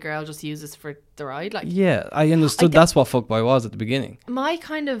guy that a girl just uses for the ride, like. Yeah, I understood that's what fuckboy was at the beginning. My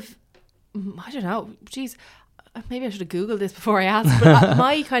kind of, I don't know, geez, maybe I should have Googled this before I asked, but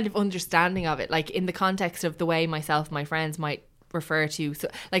my kind of understanding of it, like in the context of the way myself and my friends might refer to, so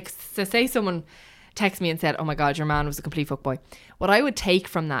say someone texted me and said, "Oh my God, your man was a complete fuckboy." What I would take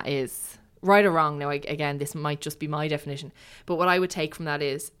from that is, right or wrong, now again, this might just be my definition, but what I would take from that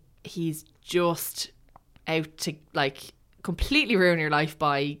is he's just out to like completely ruin your life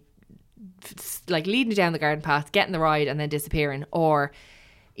by like leading you down the garden path, getting the ride and then disappearing, or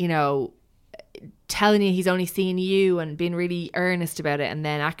you know, telling you he's only seeing you and being really earnest about it, and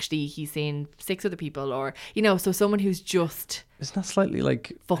then actually he's seeing 6 other people, or you know, so someone who's just Isn't that slightly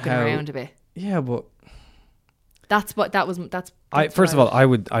like fucking around a bit? Yeah, but that's first of all,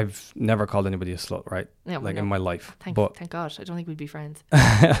 I've never called anybody a slut, right? Yeah, well, in my life. Thank God. I don't think we'd be friends.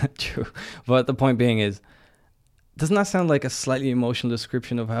 True. But the point being is, doesn't that sound like a slightly emotional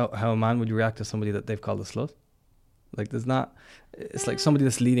description of how a man would react to somebody that they've called a slut? Like, there's not... It's like somebody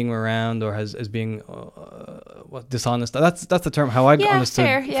that's leading him around or is being dishonest. That's the term how I understood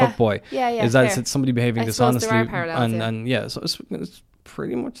fuckboy. Yeah, is that fair. it's somebody behaving I suppose dishonestly, there are parallels, and yeah, so it's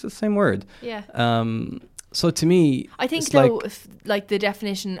pretty much the same word. Yeah. So to me, I think it's though, like the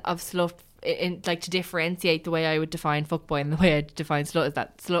definition of slut, in like to differentiate the way I would define fuckboy and the way I define slut, is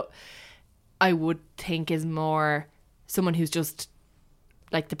that slut, I would think, is more someone who's just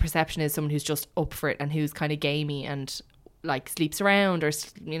like, the perception is someone who's just up for it and who's kind of gamey and like sleeps around, or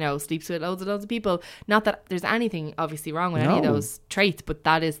you know, sleeps with loads of people. Not that there's anything obviously wrong with any of those traits, but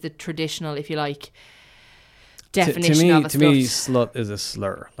that is the traditional, if you like, definition of a slut. To me, slut is a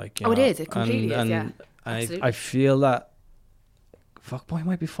slur. Like, you know, it is. It completely is. Yeah. I feel that fuckboy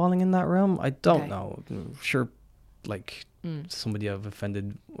might be falling in that realm. I don't know. I'm sure, like somebody I've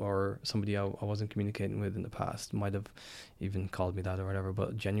offended or somebody I wasn't communicating with in the past might have even called me that or whatever.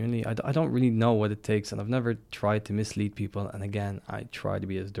 But genuinely, I don't really know what it takes, and I've never tried to mislead people. And again, I try to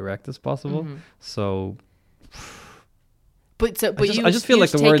be as direct as possible. So. But you just feel like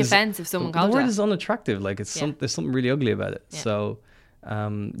the take word offense if someone calls the word that. is unattractive. Like there's something really ugly about it. Yeah. So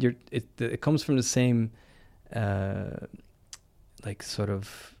it comes from the same like sort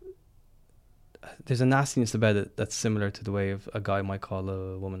of, there's a nastiness about it that's similar to the way of a guy might call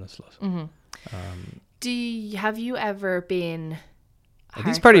a woman a slut. Have you ever been? Are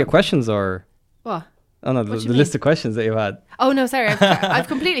these part of your questions or what? Oh no, the list of questions that you had. Oh no, sorry, I've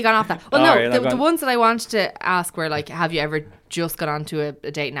completely gone off that. Well, the ones that I wanted to ask were like, have you ever just got onto a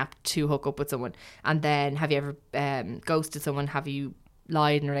dating app to hook up with someone, and then have you ever ghosted someone? Have you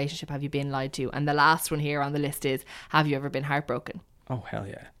lied in a relationship? Have you been lied to? And the last one here on the list is, have you ever been heartbroken? Oh hell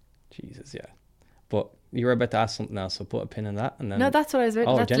yeah, Jesus yeah. But you were about to ask something else, so put a pin in that, and then. No, that's what I was.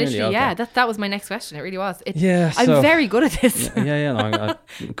 Oh, that's literally okay. That was my next question. It really was. I'm very good at this. No,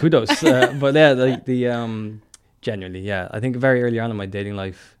 kudos. But yeah, like genuinely, yeah. I think very early on in my dating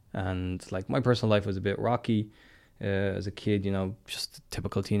life, and like my personal life was a bit rocky as a kid. You know, just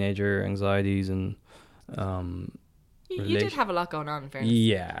typical teenager anxieties and. You did have a lot going on, in fairness.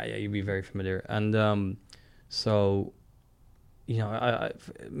 Yeah, you'd be very familiar, and so. You know, I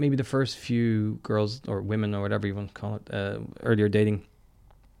maybe the first few girls or women or whatever you want to call it, earlier dating,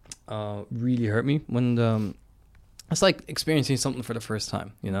 really hurt me when it's like experiencing something for the first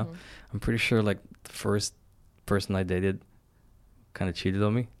time. You know, I'm pretty sure like the first person I dated kind of cheated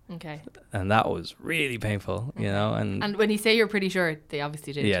on me. Okay. And that was really painful. You know, and when you say you're pretty sure, they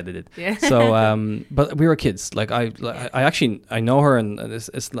obviously did. Yeah, they did. Yeah. So, but we were kids. Like I actually I know her, and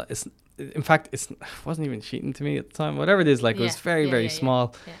it's in fact, it wasn't even cheating to me at the time. Whatever it is, like it was very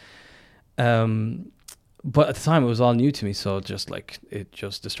small. Yeah. But at the time, it was all new to me, so it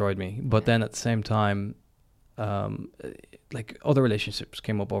just destroyed me. But then at the same time, like other relationships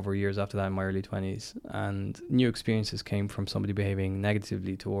came up over years after that in my early 20s, and new experiences came from somebody behaving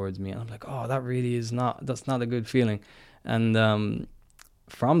negatively towards me, and I'm like, oh, that's not a good feeling. And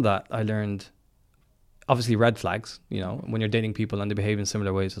from that, I learned obviously red flags, you know, when you're dating people and they behave in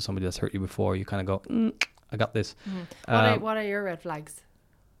similar ways to somebody that's hurt you before, you kind of go, I got this. What are your red flags?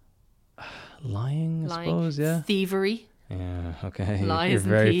 Lying, I suppose, yeah. Thievery. Yeah, okay. Lies You're and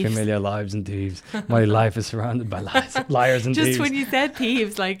very thieves. familiar, lives and thieves. My life is surrounded by lies, liars and Just thieves. when you said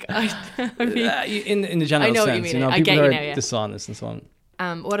thieves, like, I mean, in the general I know what sense, you mean. you know, I people get you are now, yeah. dishonest and so on.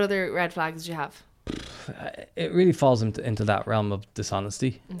 what other red flags do you have? It really falls into that realm of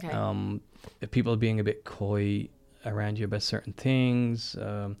dishonesty. Okay. If people being a bit coy around you about certain things.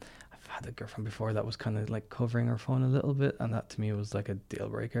 I've had a girlfriend before that was kind of like covering her phone a little bit, and that to me was like a deal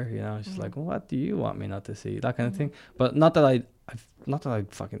breaker. You know, it's just like, what do you want me not to see? That kind of thing. But not that I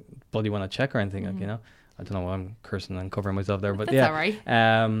fucking bloody want to check or anything. Like, you know, I don't know why I'm cursing and covering myself there, but That's yeah, all right.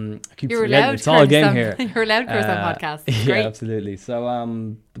 I keep You're forgetting allowed it's all a game on, here. You're allowed curse on podcasts. It's Yeah, great. absolutely. So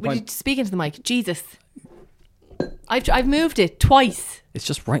the Would you point, speak into the mic? Jesus. I've moved it twice. it's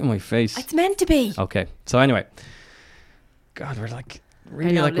just right in my face. It's meant to be. Okay, so anyway, God, we're like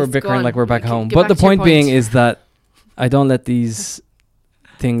really know, like we're let's go bickering on. like we're back Get home. back But the to your point being point. is that I don't let these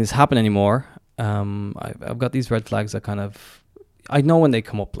things happen anymore. I've got these red flags that kind of, I know when they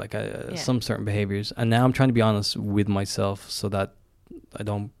come up, like some certain behaviors, and now I'm trying to be honest with myself so that I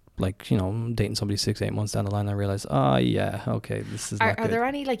don't, like, you know, I'm dating somebody 6-8 months down the line and I realize, yeah, okay, this is not Are good. there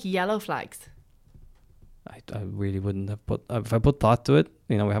any like yellow flags? I really wouldn't have put, if I put thought to it,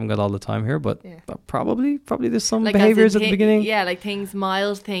 you know, we haven't got all the time here, but probably there's some Like as behaviors in at the beginning. Yeah, like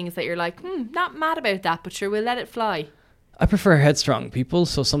mild things that you're like, not mad about that, but sure, we'll let it fly. I prefer headstrong people.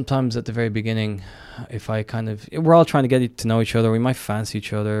 So sometimes at the very beginning, if I kind of, we're all trying to get to know each other. We might fancy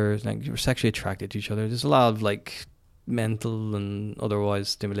each other. Like, we're sexually attracted to each other. There's a lot of like mental and otherwise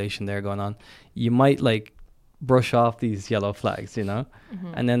stimulation there going on. You might like brush off these yellow flags, you know,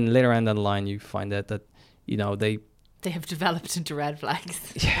 and then later on down the line, you find out that, you know, they have developed into red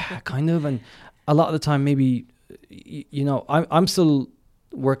flags. Yeah, kind of. And a lot of the time, maybe, you know, I'm still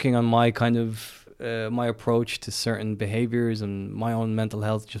working on my kind of, my approach to certain behaviors and my own mental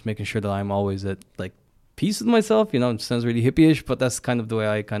health, just making sure that I'm always at like peace with myself. You know, it sounds really hippie-ish, but that's kind of the way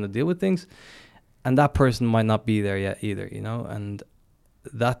I kind of deal with things. And that person might not be there yet either, you know, and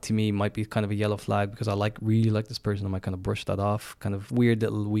that to me might be kind of a yellow flag because I really like this person. I might kind of brush that off, kind of weird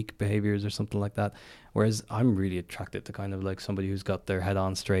little weak behaviors or something like that. Whereas I'm really attracted to kind of like somebody who's got their head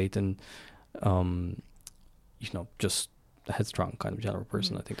on straight and, you know, just a headstrong kind of general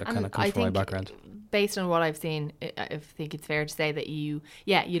person. I think that kind of comes from my background. Based on what I've seen, I think it's fair to say that you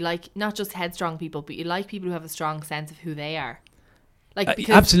like not just headstrong people, but you like people who have a strong sense of who they are. Like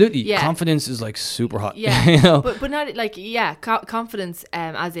because, absolutely, confidence is like super hot. Yeah, you know? but not like confidence,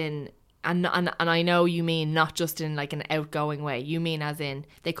 as in, and I know you mean not just in like an outgoing way. You mean as in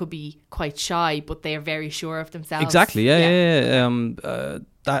they could be quite shy, but they are very sure of themselves. Exactly. Yeah.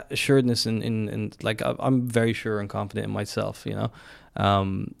 That assuredness in like I'm very sure and confident in myself. You know,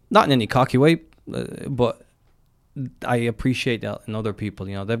 not in any cocky way, but I appreciate that in other people.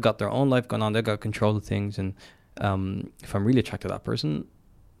 You know, they've got their own life going on. They've got control of things, and if I'm really attracted to that person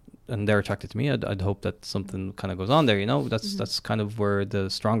and they're attracted to me, I'd hope that something kind of goes on there, you know. That's kind of where the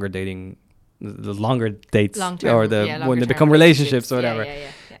stronger dating, the longer dates, long-term, or when they become relationships or whatever,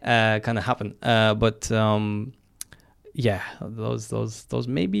 kind of happen. But those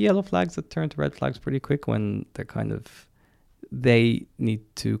may be yellow flags that turn to red flags pretty quick when they're kind of, they need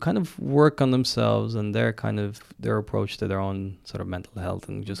to kind of work on themselves and their approach to their own sort of mental health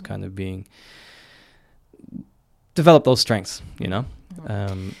and just kind of develop those strengths, you know.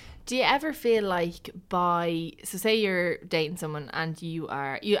 Do you ever feel like so say you're dating someone and you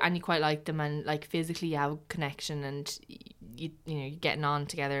quite like them and like physically you have a connection and you know you're getting on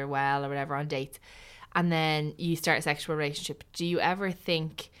together well or whatever on dates, and then you start a sexual relationship, do you ever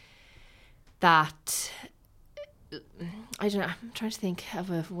think that, I don't know, I'm trying to think of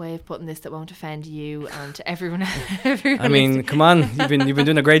a way of putting this that won't offend you and everyone I mean, come on, you've been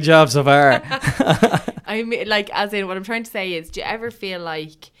doing a great job so far. I mean, like, as in, what I'm trying to say is, do you ever feel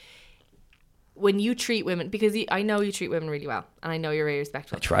like when you treat women, because I know you treat women really well, and I know you're very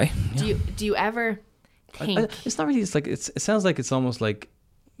respectful. I try. Yeah. Do you ever think? It's not really. It's like it sounds like it's almost like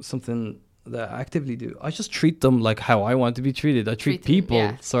something that I actively do. I just treat them like how I want to be treated. I treat people.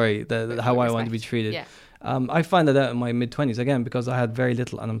 Yeah. Sorry, how I want to be treated. Yeah. I find that out in my mid-20s again because I had very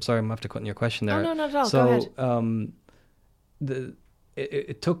little. And I'm sorry, I'm after cutting your question there. Oh no, not at all. So, go ahead.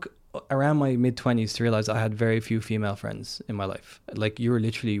 It took around my mid-20s to realize I had very few female friends in my life. Like, you were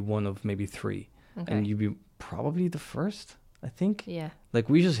literally one of maybe 3. Okay. And you'd be probably the first, I think. Yeah. Like,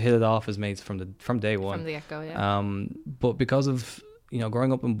 we just hit it off as mates from day one. From the get-go, yeah. But because of, you know,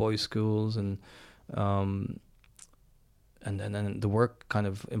 growing up in boys' schools and then the work kind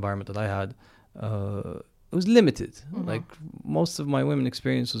of environment that I had, it was limited. Like most of my women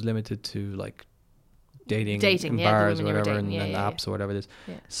experience was limited to like dating in yeah, bars the or women you were whatever, dating, and yeah, apps or whatever it is.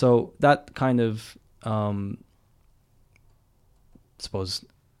 Yeah. So that kind of, suppose,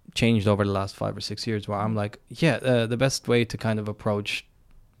 changed over the last 5 or 6 years, where I'm like, the best way to kind of approach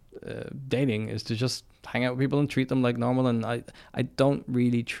dating is to just hang out with people and treat them like normal. And I don't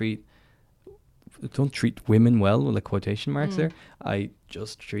really treat women well, with like quotation marks there. I'm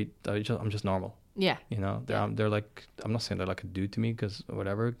just normal. Yeah. You know, they're like, I'm not saying they're like a dude to me, because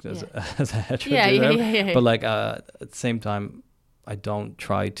whatever, as a hetero Yeah, dude, yeah. but like at the same time, I don't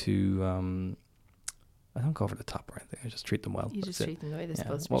try to I don't go over the top or anything. I just treat them well. You just treat them the way they're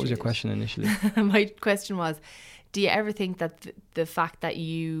supposed to be What was your treated. question initially? My question was, do you ever think that the fact that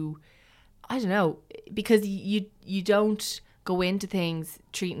you, I don't know, because you don't go into things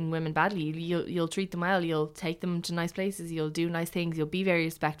treating women badly, you'll treat them well, you'll take them to nice places, you'll do nice things, you'll be very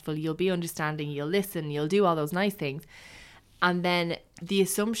respectful, you'll be understanding, you'll listen, you'll do all those nice things. And then the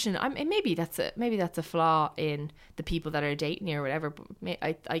assumption, maybe that's a flaw in the people that are dating you or whatever, but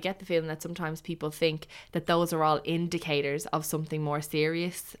I get the feeling that sometimes people think that those are all indicators of something more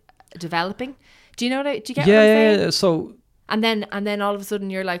serious developing. Do you know do you get what I'm saying? Yeah. So And then all of a sudden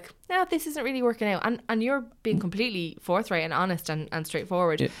you're like, no, this isn't really working out. And you're being completely forthright and honest and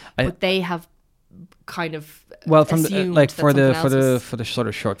straightforward. Yeah, but they have kind of from assumed like that for the something else sort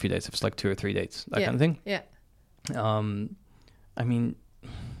of short few dates, if it's like 2 or 3 dates, that kind of thing. Yeah. I mean,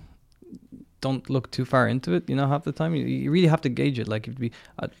 don't look too far into it. You know, half the time you really have to gauge it. Like,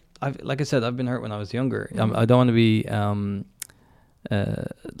 like I said, I've been hurt when I was younger. I don't want to be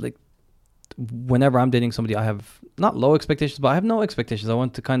like, whenever I'm dating somebody, I have not low expectations, but I have no expectations. I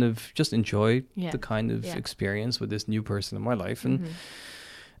want to kind of just enjoy the kind of experience with this new person in my life, and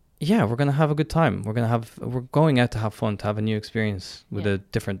we're gonna have a good time. We're going out to have fun, to have a new experience with a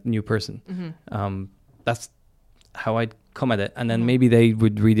different new person. That's how I'd come at it. And then maybe they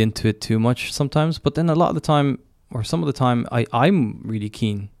would read into it too much sometimes, but then a lot of the time, or some of the time, I'm really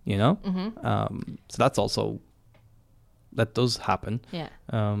keen, you know. So that's also, that does happen.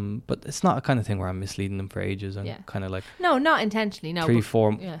 But it's not a kind of thing where I'm misleading them for ages and kind of like, no, not intentionally, no, 3,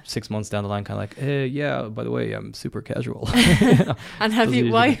 4, 6 months down the line, kind of like, by the way, I'm super casual. And have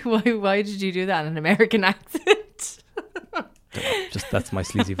you, why did you do that in an American accent? Just, that's my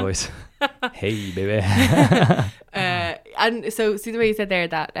sleazy voice. Hey, baby. And so see the way you said there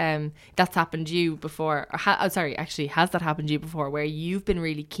that that's happened to you before, or has that happened to you before, where you've been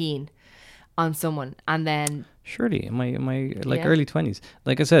really keen on someone and then surely in my like early 20s,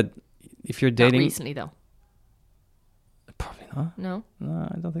 like I said, if you're dating not recently though, probably not. No,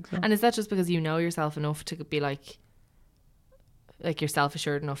 I don't think so. And is that just because you know yourself enough to be like you're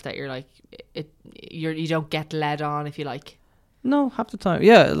self-assured enough that you're like you don't get led on, if you like? No, half the time.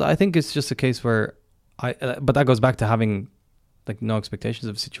 Yeah, I think it's just a case where but that goes back to having like no expectations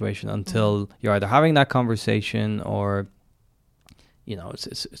of a situation until you're either having that conversation or, you know,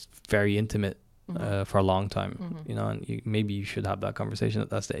 it's very intimate for a long time, you know, and maybe you should have that conversation at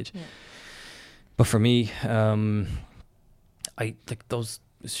that stage. Yeah. But for me, I like those.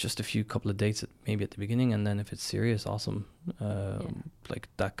 It's just a few couple of dates maybe at the beginning, and then if it's serious, awesome. Like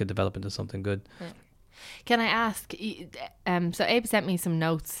that could develop into something good. Yeah. Can I ask? So Abe sent me some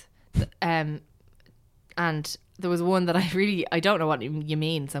notes, and there was one that I don't know what you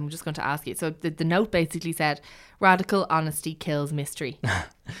mean, so I'm just going to ask you. So the note basically said, "Radical honesty kills mystery."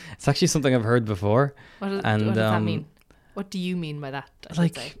 It's actually something I've heard before. What does that mean? What do you mean by that?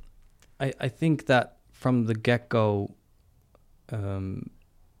 I think that from the get-go,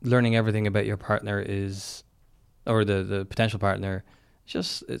 learning everything about your partner or the potential partner,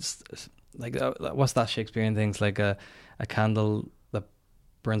 it's like what's that Shakespearean thing? It's like a candle that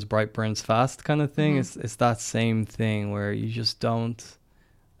burns bright, burns fast kind of thing. It's that same thing where you just don't,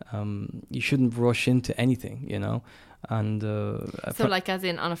 you shouldn't rush into anything, you know. And so like as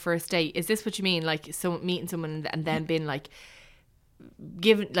in on a first date, is this what you mean? Like meeting someone and then being like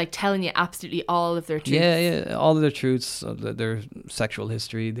telling you absolutely all of their truths? Yeah, all of their truths, their sexual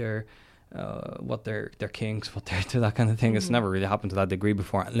history, their what their kinks, what they're to, that kind of thing. It's never really happened to that degree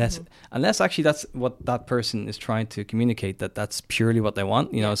before, unless actually that's what that person is trying to communicate, that's purely what they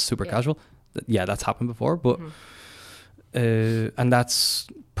want, you know. It's super casual. That's happened before, but and that's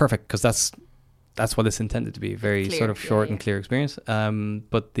perfect, because that's what it's intended to be, very clear, sort of short and clear experience.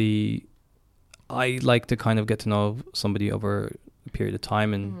 But I like to kind of get to know somebody over a period of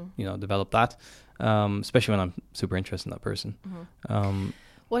time and you know, develop that, especially when I'm super interested in that person.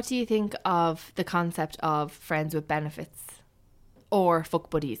 What do you think of the concept of friends with benefits? or fuck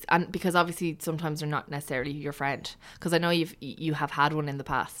buddies? And because obviously sometimes they're not necessarily your friend. Because I know you have had one in the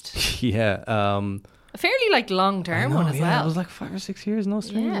past. Yeah. A fairly like long term one as well. It was like 5 or 6 years, no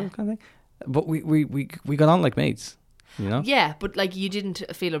strings, Yeah. that kind of thing. But we got on like mates, you know. Yeah, but like you didn't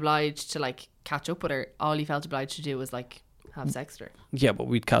feel obliged to like catch up with her. All you felt obliged to do was like have sex with her. Yeah, but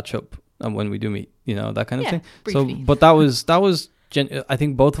we'd catch up when we do meet, you know, that kind of Yeah, thing. briefly. So, but that was I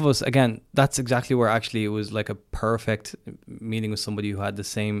think both of us, again, that's exactly where actually it was like a perfect meeting with somebody who had the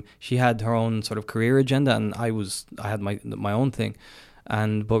same. She had her own sort of career agenda, and I had my own thing,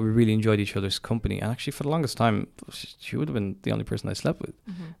 but we really enjoyed each other's company. And actually, for the longest time, she would have been the only person I slept with,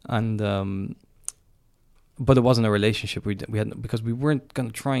 and but it wasn't a relationship we had, because we weren't going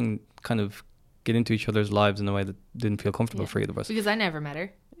to try and kind of get into each other's lives in a way that didn't feel comfortable for either of us. Because I never met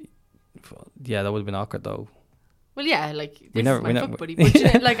her. Yeah, that would have been awkward though. Well, yeah, like this We never- is my we fuck never- buddy, but you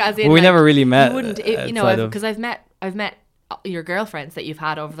know, like as in, Well, we like, never really met, You wouldn't, you know, outside of- because I've met your girlfriends that you've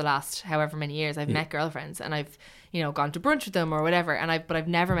had over the last however many years. I've met girlfriends, and I've, you know, gone to brunch with them or whatever, but I've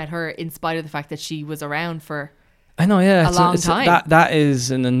never met her, in spite of the fact that she was around for. I know, yeah, long time. That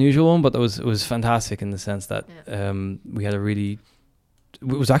is an unusual one, but it was fantastic in the sense that we had it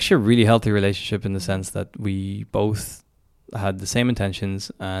was actually a really healthy relationship in the sense that we both had the same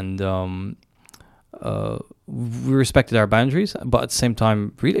intentions, and we respected our boundaries, but at the same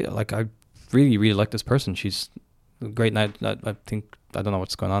time, really, like, I really, really like this person. She's great. Now, I think, I don't know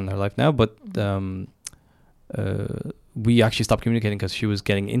what's going on in her life now, but we actually stopped communicating because she was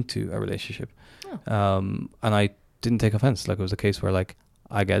getting into a relationship. And I didn't take offense. Like, it was a case where, like,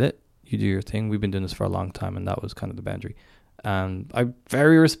 I get it, you do your thing, we've been doing this for a long time, and that was kind of the boundary. And I'm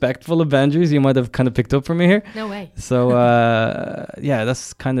very respectful of boundaries. You might have kind of picked up from me here. No way. So yeah,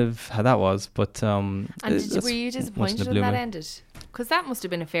 that's kind of how that was. But And were you disappointed when that ended? Because that must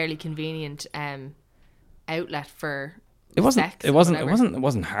have been a fairly convenient outlet for sex. It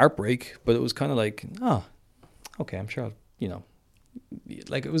wasn't heartbreak, but it was kind of like, oh, okay, I'm sure I'll, you know,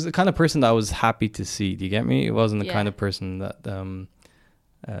 like, it was the kind of person that I was happy to see. Do you get me? It wasn't the kind of person that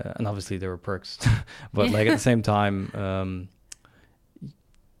and obviously there were perks, but like at the same time,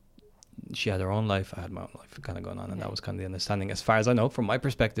 she had her own life, I had my own life kind of going on, and that was kind of the understanding, as far as I know, from my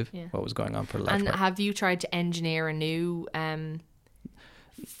perspective, what was going on for the large And part. have you tried to engineer a new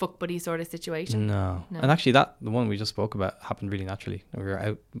fuck buddy sort of situation? No. And actually, the one we just spoke about happened really naturally. We were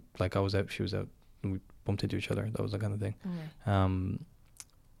out, like, I was out, she was out, and we bumped into each other. That was the kind of thing.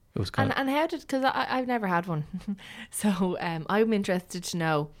 It was kind And how did, because I've never had one, so I'm interested to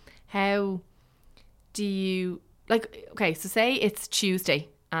know, how do you, like, okay, so say it's Tuesday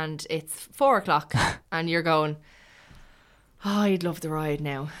and it's 4:00 and you're going, oh, I'd love the ride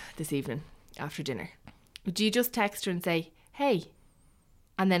now this evening after dinner. Do you just text her and say, hey,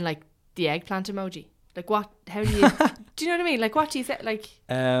 and then like the eggplant emoji? Like, what, how do you, do you know what I mean? Like, what do you say? Like,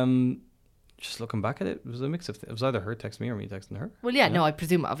 just looking back at it, it was a mix of it was either her texting me or me texting her. well, yeah, no, I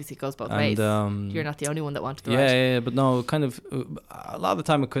presume obviously it goes both ways. You're not the only one that wanted the ride. Yeah, but no, kind of, a lot of the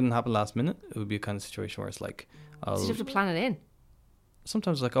time it couldn't happen last minute. It would be a kind of situation where it's like, So you have to plan it in.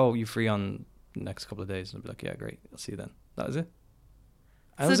 sometimes like, oh, you free on the next couple of days? And I'd be like, yeah, great, I'll see you then. That was it.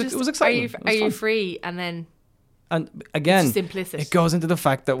 And So it was exciting. Are you free? And then And again, it's just implicit. it goes into the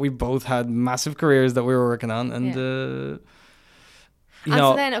fact that we both had massive careers that we were working on, and you And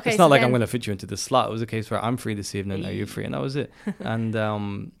know, so then, okay, it's not so like then- I'm going to fit you into this slot. It was a case where I'm free this evening. Are you free? And that was it. And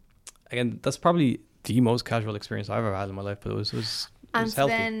again, that's probably the most casual experience I've ever had in my life. But it was And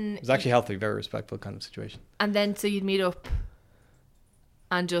healthy. then- It was actually healthy, very respectful kind of situation. And then so you'd meet up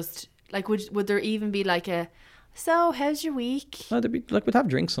and just like, would there even be like a, so how's your week? No, there'd be like, we'd have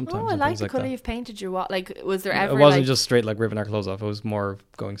drinks sometimes. Oh, I and like things the like colour that. you've painted your what? Like, was there ever It wasn't like, just straight like ripping our clothes off. It was more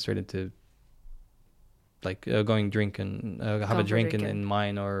going straight into like going drink and have Going a for drink drinking. in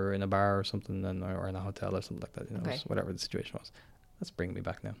mine or in a bar or something, then or in a hotel or something like that. You know, Okay. whatever the situation was. That's bringing me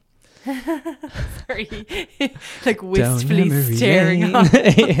back now. sorry, like wistfully memory staring lane. off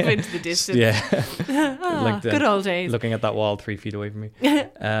Yeah. into the distance? Yeah, like Good old days. looking at that wall 3 feet away from me.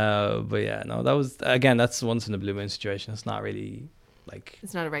 But yeah, no, that was again. That's once in a blue moon situation. It's not really like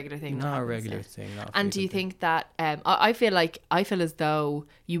It's not a regular thing. that not a happens, regular yeah. thing. Not a And do you frequent think that I feel as though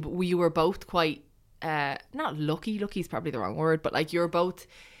you were both quite not lucky. Lucky is probably the wrong word, but like you're both.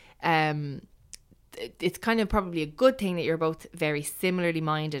 It's kind of probably a good thing that you're both very similarly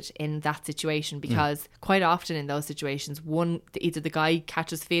minded in that situation, because quite often in those situations, either the guy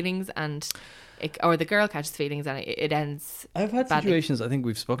catches feelings or the girl catches feelings and it ends. I've had badly. situations, I think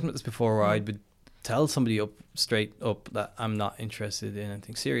we've spoken about this before, where I would tell somebody straight up that I'm not interested in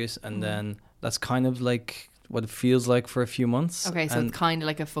anything serious, and then that's kind of like what it feels like for a few months. Okay, so it's kind of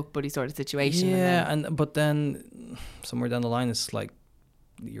like a fuck buddy sort of situation. Yeah, but then somewhere down the line, it's like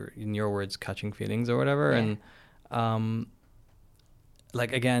you're, in your words, catching feelings or whatever. Yeah. And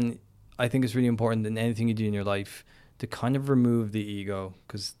like, again, I think it's really important in anything you do in your life to kind of remove the ego,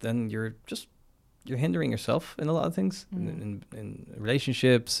 because then you're hindering yourself in a lot of things, in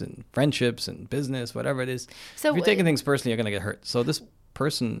relationships and friendships and business, whatever it is. So if you're taking things personally, you're going to get hurt. So this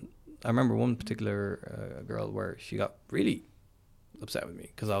person, I remember one particular girl where she got really upset with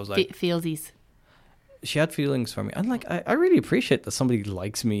me because I was like, feelsies. She had feelings for me. And like, I really appreciate that somebody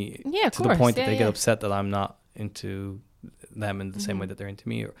likes me to the point that they get upset that I'm not into them in the same way that they're into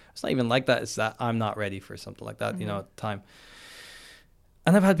me. Or it's not even like that. It's that I'm not ready for something like that, you know, at the time.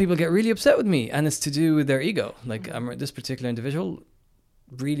 And I've had people get really upset with me, and it's to do with their ego. Like, this particular individual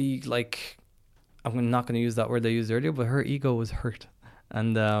really, like, I'm not going to use that word they used earlier, but her ego was hurt.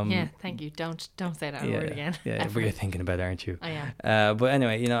 And yeah, thank you. Don't say that word again. Yeah, but you're thinking about it, aren't you? I am. But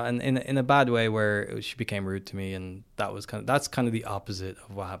anyway, you know, and in a bad way where she became rude to me, and that's kind of the opposite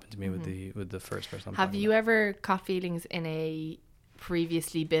of what happened to me with the first person. Have you ever caught feelings in a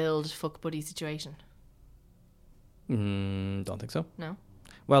previously billed fuck buddy situation? Don't think so. No.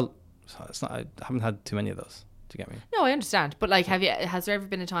 Well, it's not. I haven't had too many of those. To get me. No, I understand. But like, has there ever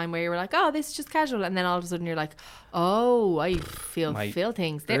been a time where you were like, oh, this is just casual, and then all of a sudden you're like, oh, I feel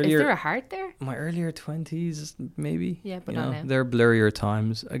things. Is there a heart there? My earlier 20s, maybe. Yeah, but not now. They're blurrier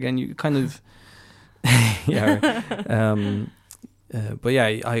times. Again, you kind of, yeah. But yeah,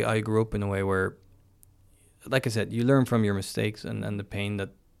 I grew up in a way where, like I said, you learn from your mistakes and the pain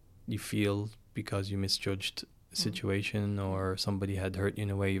that you feel because you misjudged a situation or somebody had hurt you in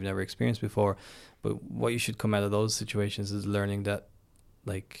a way you've never experienced before. But what you should come out of those situations is learning that,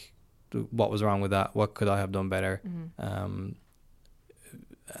 like, what was wrong with that? What could I have done better? And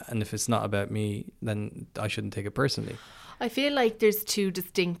if it's not about me, then I shouldn't take it personally. I feel like there's two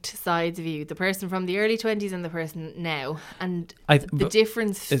distinct sides of you, the person from the early 20s and the person now. And the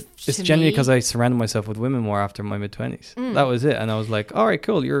difference it's generally because I surrounded myself with women more after my mid-20s. That was it. And I was like, all right,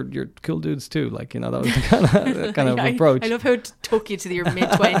 cool, you're cool dudes too. Like, you know, that was the kind of approach. I love how it took you to your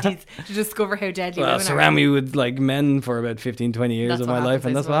mid-20s to discover how deadly women are. Surround me with like men for about 15, 20 years of my life,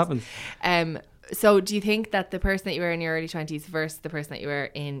 and that's what happens. So do you think that the person that you were in your early 20s versus the person that you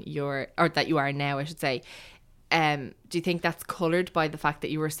were in that you are now, I should say, do you think that's coloured by the fact that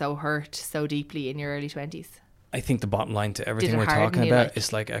you were so hurt so deeply in your early 20s? I think the bottom line to everything we're talking about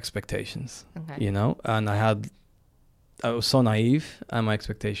is like expectations, you know, and I was so naive and my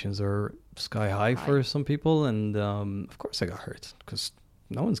expectations are sky high for some people. And of course I got hurt because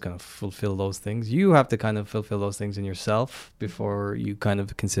no one's going to fulfill those things. You have to kind of fulfill those things in yourself before you kind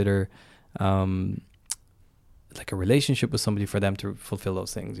of consider like a relationship with somebody for them to fulfill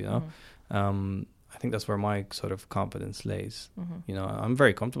those things, you know. I think that's where my sort of confidence lays. You know, I'm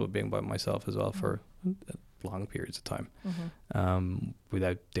very comfortable being by myself as well for long periods of time,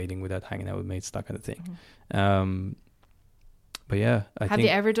 without dating, without hanging out with mates, that kind of thing. But yeah, have you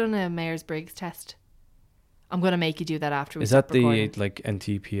ever done a Myers-Briggs test? I'm going to make you do that after we stop recording. Is that the like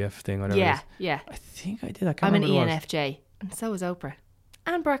NTPF thing, whatever it is? Yeah. I think I did. I can't I'm an remember ENFJ, and so is Oprah.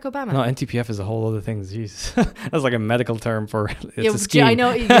 And Barack Obama. No, NTPF is a whole other thing. Jeez, that's like a medical term for it's a scheme. I know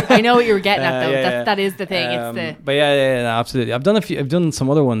what you were getting at though. That is the thing. It's the. But yeah, absolutely. I've done some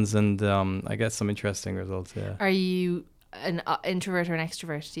other ones, and I get some interesting results. Yeah. Are you an introvert or an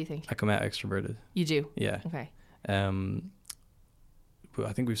extrovert? Do you think? I come out extroverted. You do. Yeah. Okay. But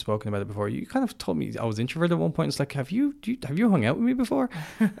I think we've spoken about it before. You kind of told me I was introverted at one point. It's like, have you hung out with me before?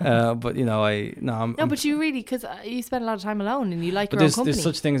 But you know, but you really, because you spend a lot of time alone and you like your own company. There's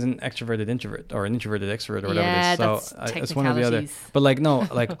such things as an extroverted introvert or an introverted extrovert or whatever it is. So it's one or the other. But like, no,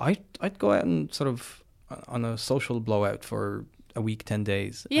 like I'd go out and sort of on a social blowout for a week, 10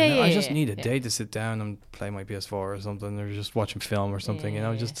 days. I just need a day to sit down and play my PS4 or something, or just watching film or something, you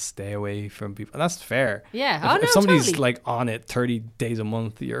know, just to stay away from people. And that's fair. Yeah. If somebody's totally like on it 30 days a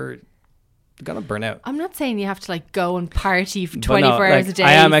month, you're gonna burn out. I'm not saying you have to like go and party for 24 hours a day.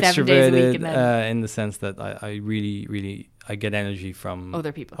 I am 7 days a week, extroverted in the sense that I really I get energy from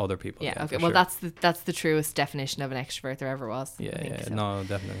other people. Yeah. Okay. Well, that's the truest definition of an extrovert there ever was. Yeah. So. No,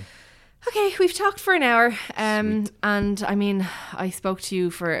 definitely. Okay, we've talked for an hour, and I mean, I spoke to you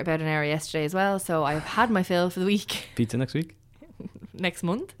for about an hour yesterday as well, so I've had my fill for the week. Pizza next week? Next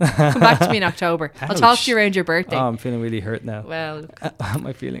month? Come back to me in October. I'll talk to you around your birthday. Oh, I'm feeling really hurt now. Well,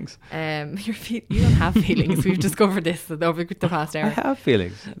 my feelings. You don't have feelings. We've discovered this over the past hour. I have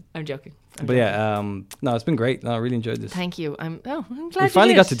feelings. I'm joking. Yeah, no, it's been great. No, I really enjoyed this. Thank you. I'm glad we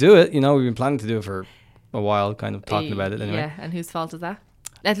finally got to do it. You know, we've been planning to do it for a while, kind of talking about it anyway. Yeah, and whose fault is that?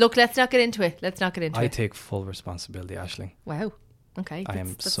 Let's not get into it. I take full responsibility, Aisling. Wow. Okay. I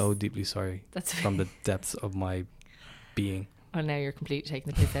am so deeply sorry. That's from the depths of my being. Oh, now you're completely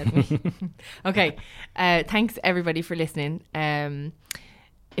taking the piss out of me. Okay. Thanks everybody for listening.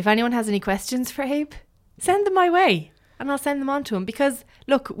 If anyone has any questions for Abe, send them my way and I'll send them on to him, because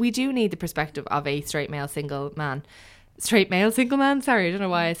look, we do need the perspective of a straight male single man. Sorry, I don't know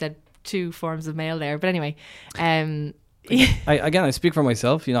why I said two forms of male there, but anyway. I speak for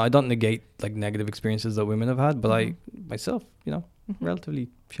myself. You know, I don't negate like negative experiences that women have had, but I myself, you know, relatively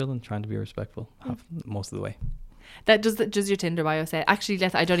chill and trying to be respectful most of the way. That does your Tinder bio say? Actually,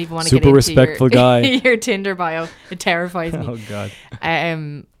 I don't even want to get into respectful guy. Your Tinder bio. It terrifies me. Oh God.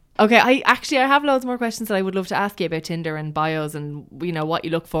 Okay, I have loads more questions that I would love to ask you about Tinder and bios and, you know, what you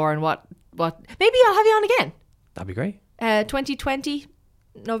look for and what maybe I'll have you on again. That'd be great. 2020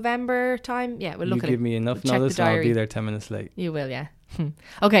 November time. Yeah, we'll look at it. You give me enough notice and I'll be there 10 minutes late. You will, yeah.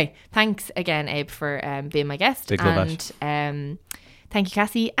 Okay, thanks again, Abe, for being my guest. Big love, and thank you,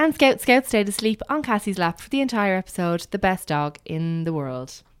 Cassie. And Scout stayed asleep on Cassie's lap for the entire episode. The best dog in the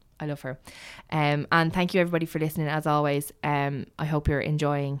world. I love her. And thank you everybody for listening as always. I hope you're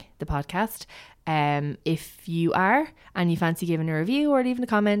enjoying the podcast. If you are and you fancy giving a review or leaving a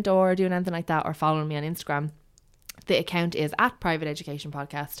comment or doing anything like that or following me on Instagram, the account is @Private Education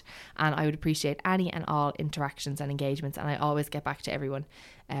Podcast, and I would appreciate any and all interactions and engagements, and I always get back to everyone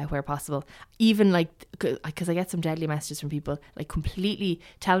where possible, even like because I get some deadly messages from people like completely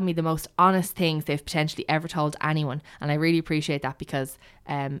telling me the most honest things they've potentially ever told anyone, and I really appreciate that, because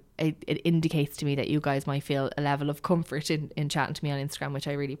it indicates to me that you guys might feel a level of comfort in chatting to me on Instagram, which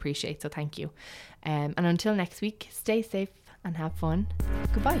I really appreciate, so thank you. And until next week, stay safe and have fun.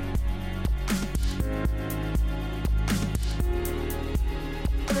 Goodbye.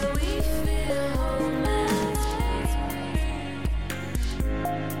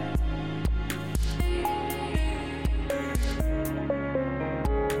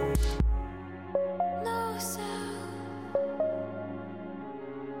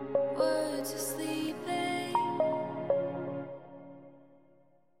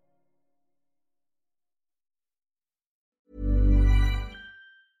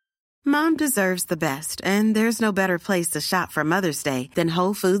 Mom deserves the best, and there's no better place to shop for Mother's Day than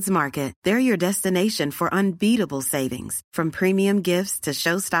Whole Foods Market. They're your destination for unbeatable savings, from premium gifts to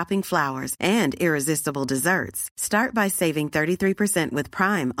show-stopping flowers and irresistible desserts. Start by saving 33% with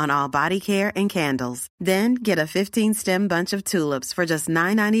Prime on all body care and candles. Then get a 15-stem bunch of tulips for just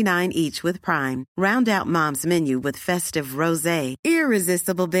 $9.99 each with Prime. Round out Mom's menu with festive rosé,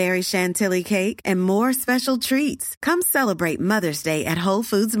 irresistible berry chantilly cake, and more special treats. Come celebrate Mother's Day at Whole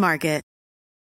Foods Market.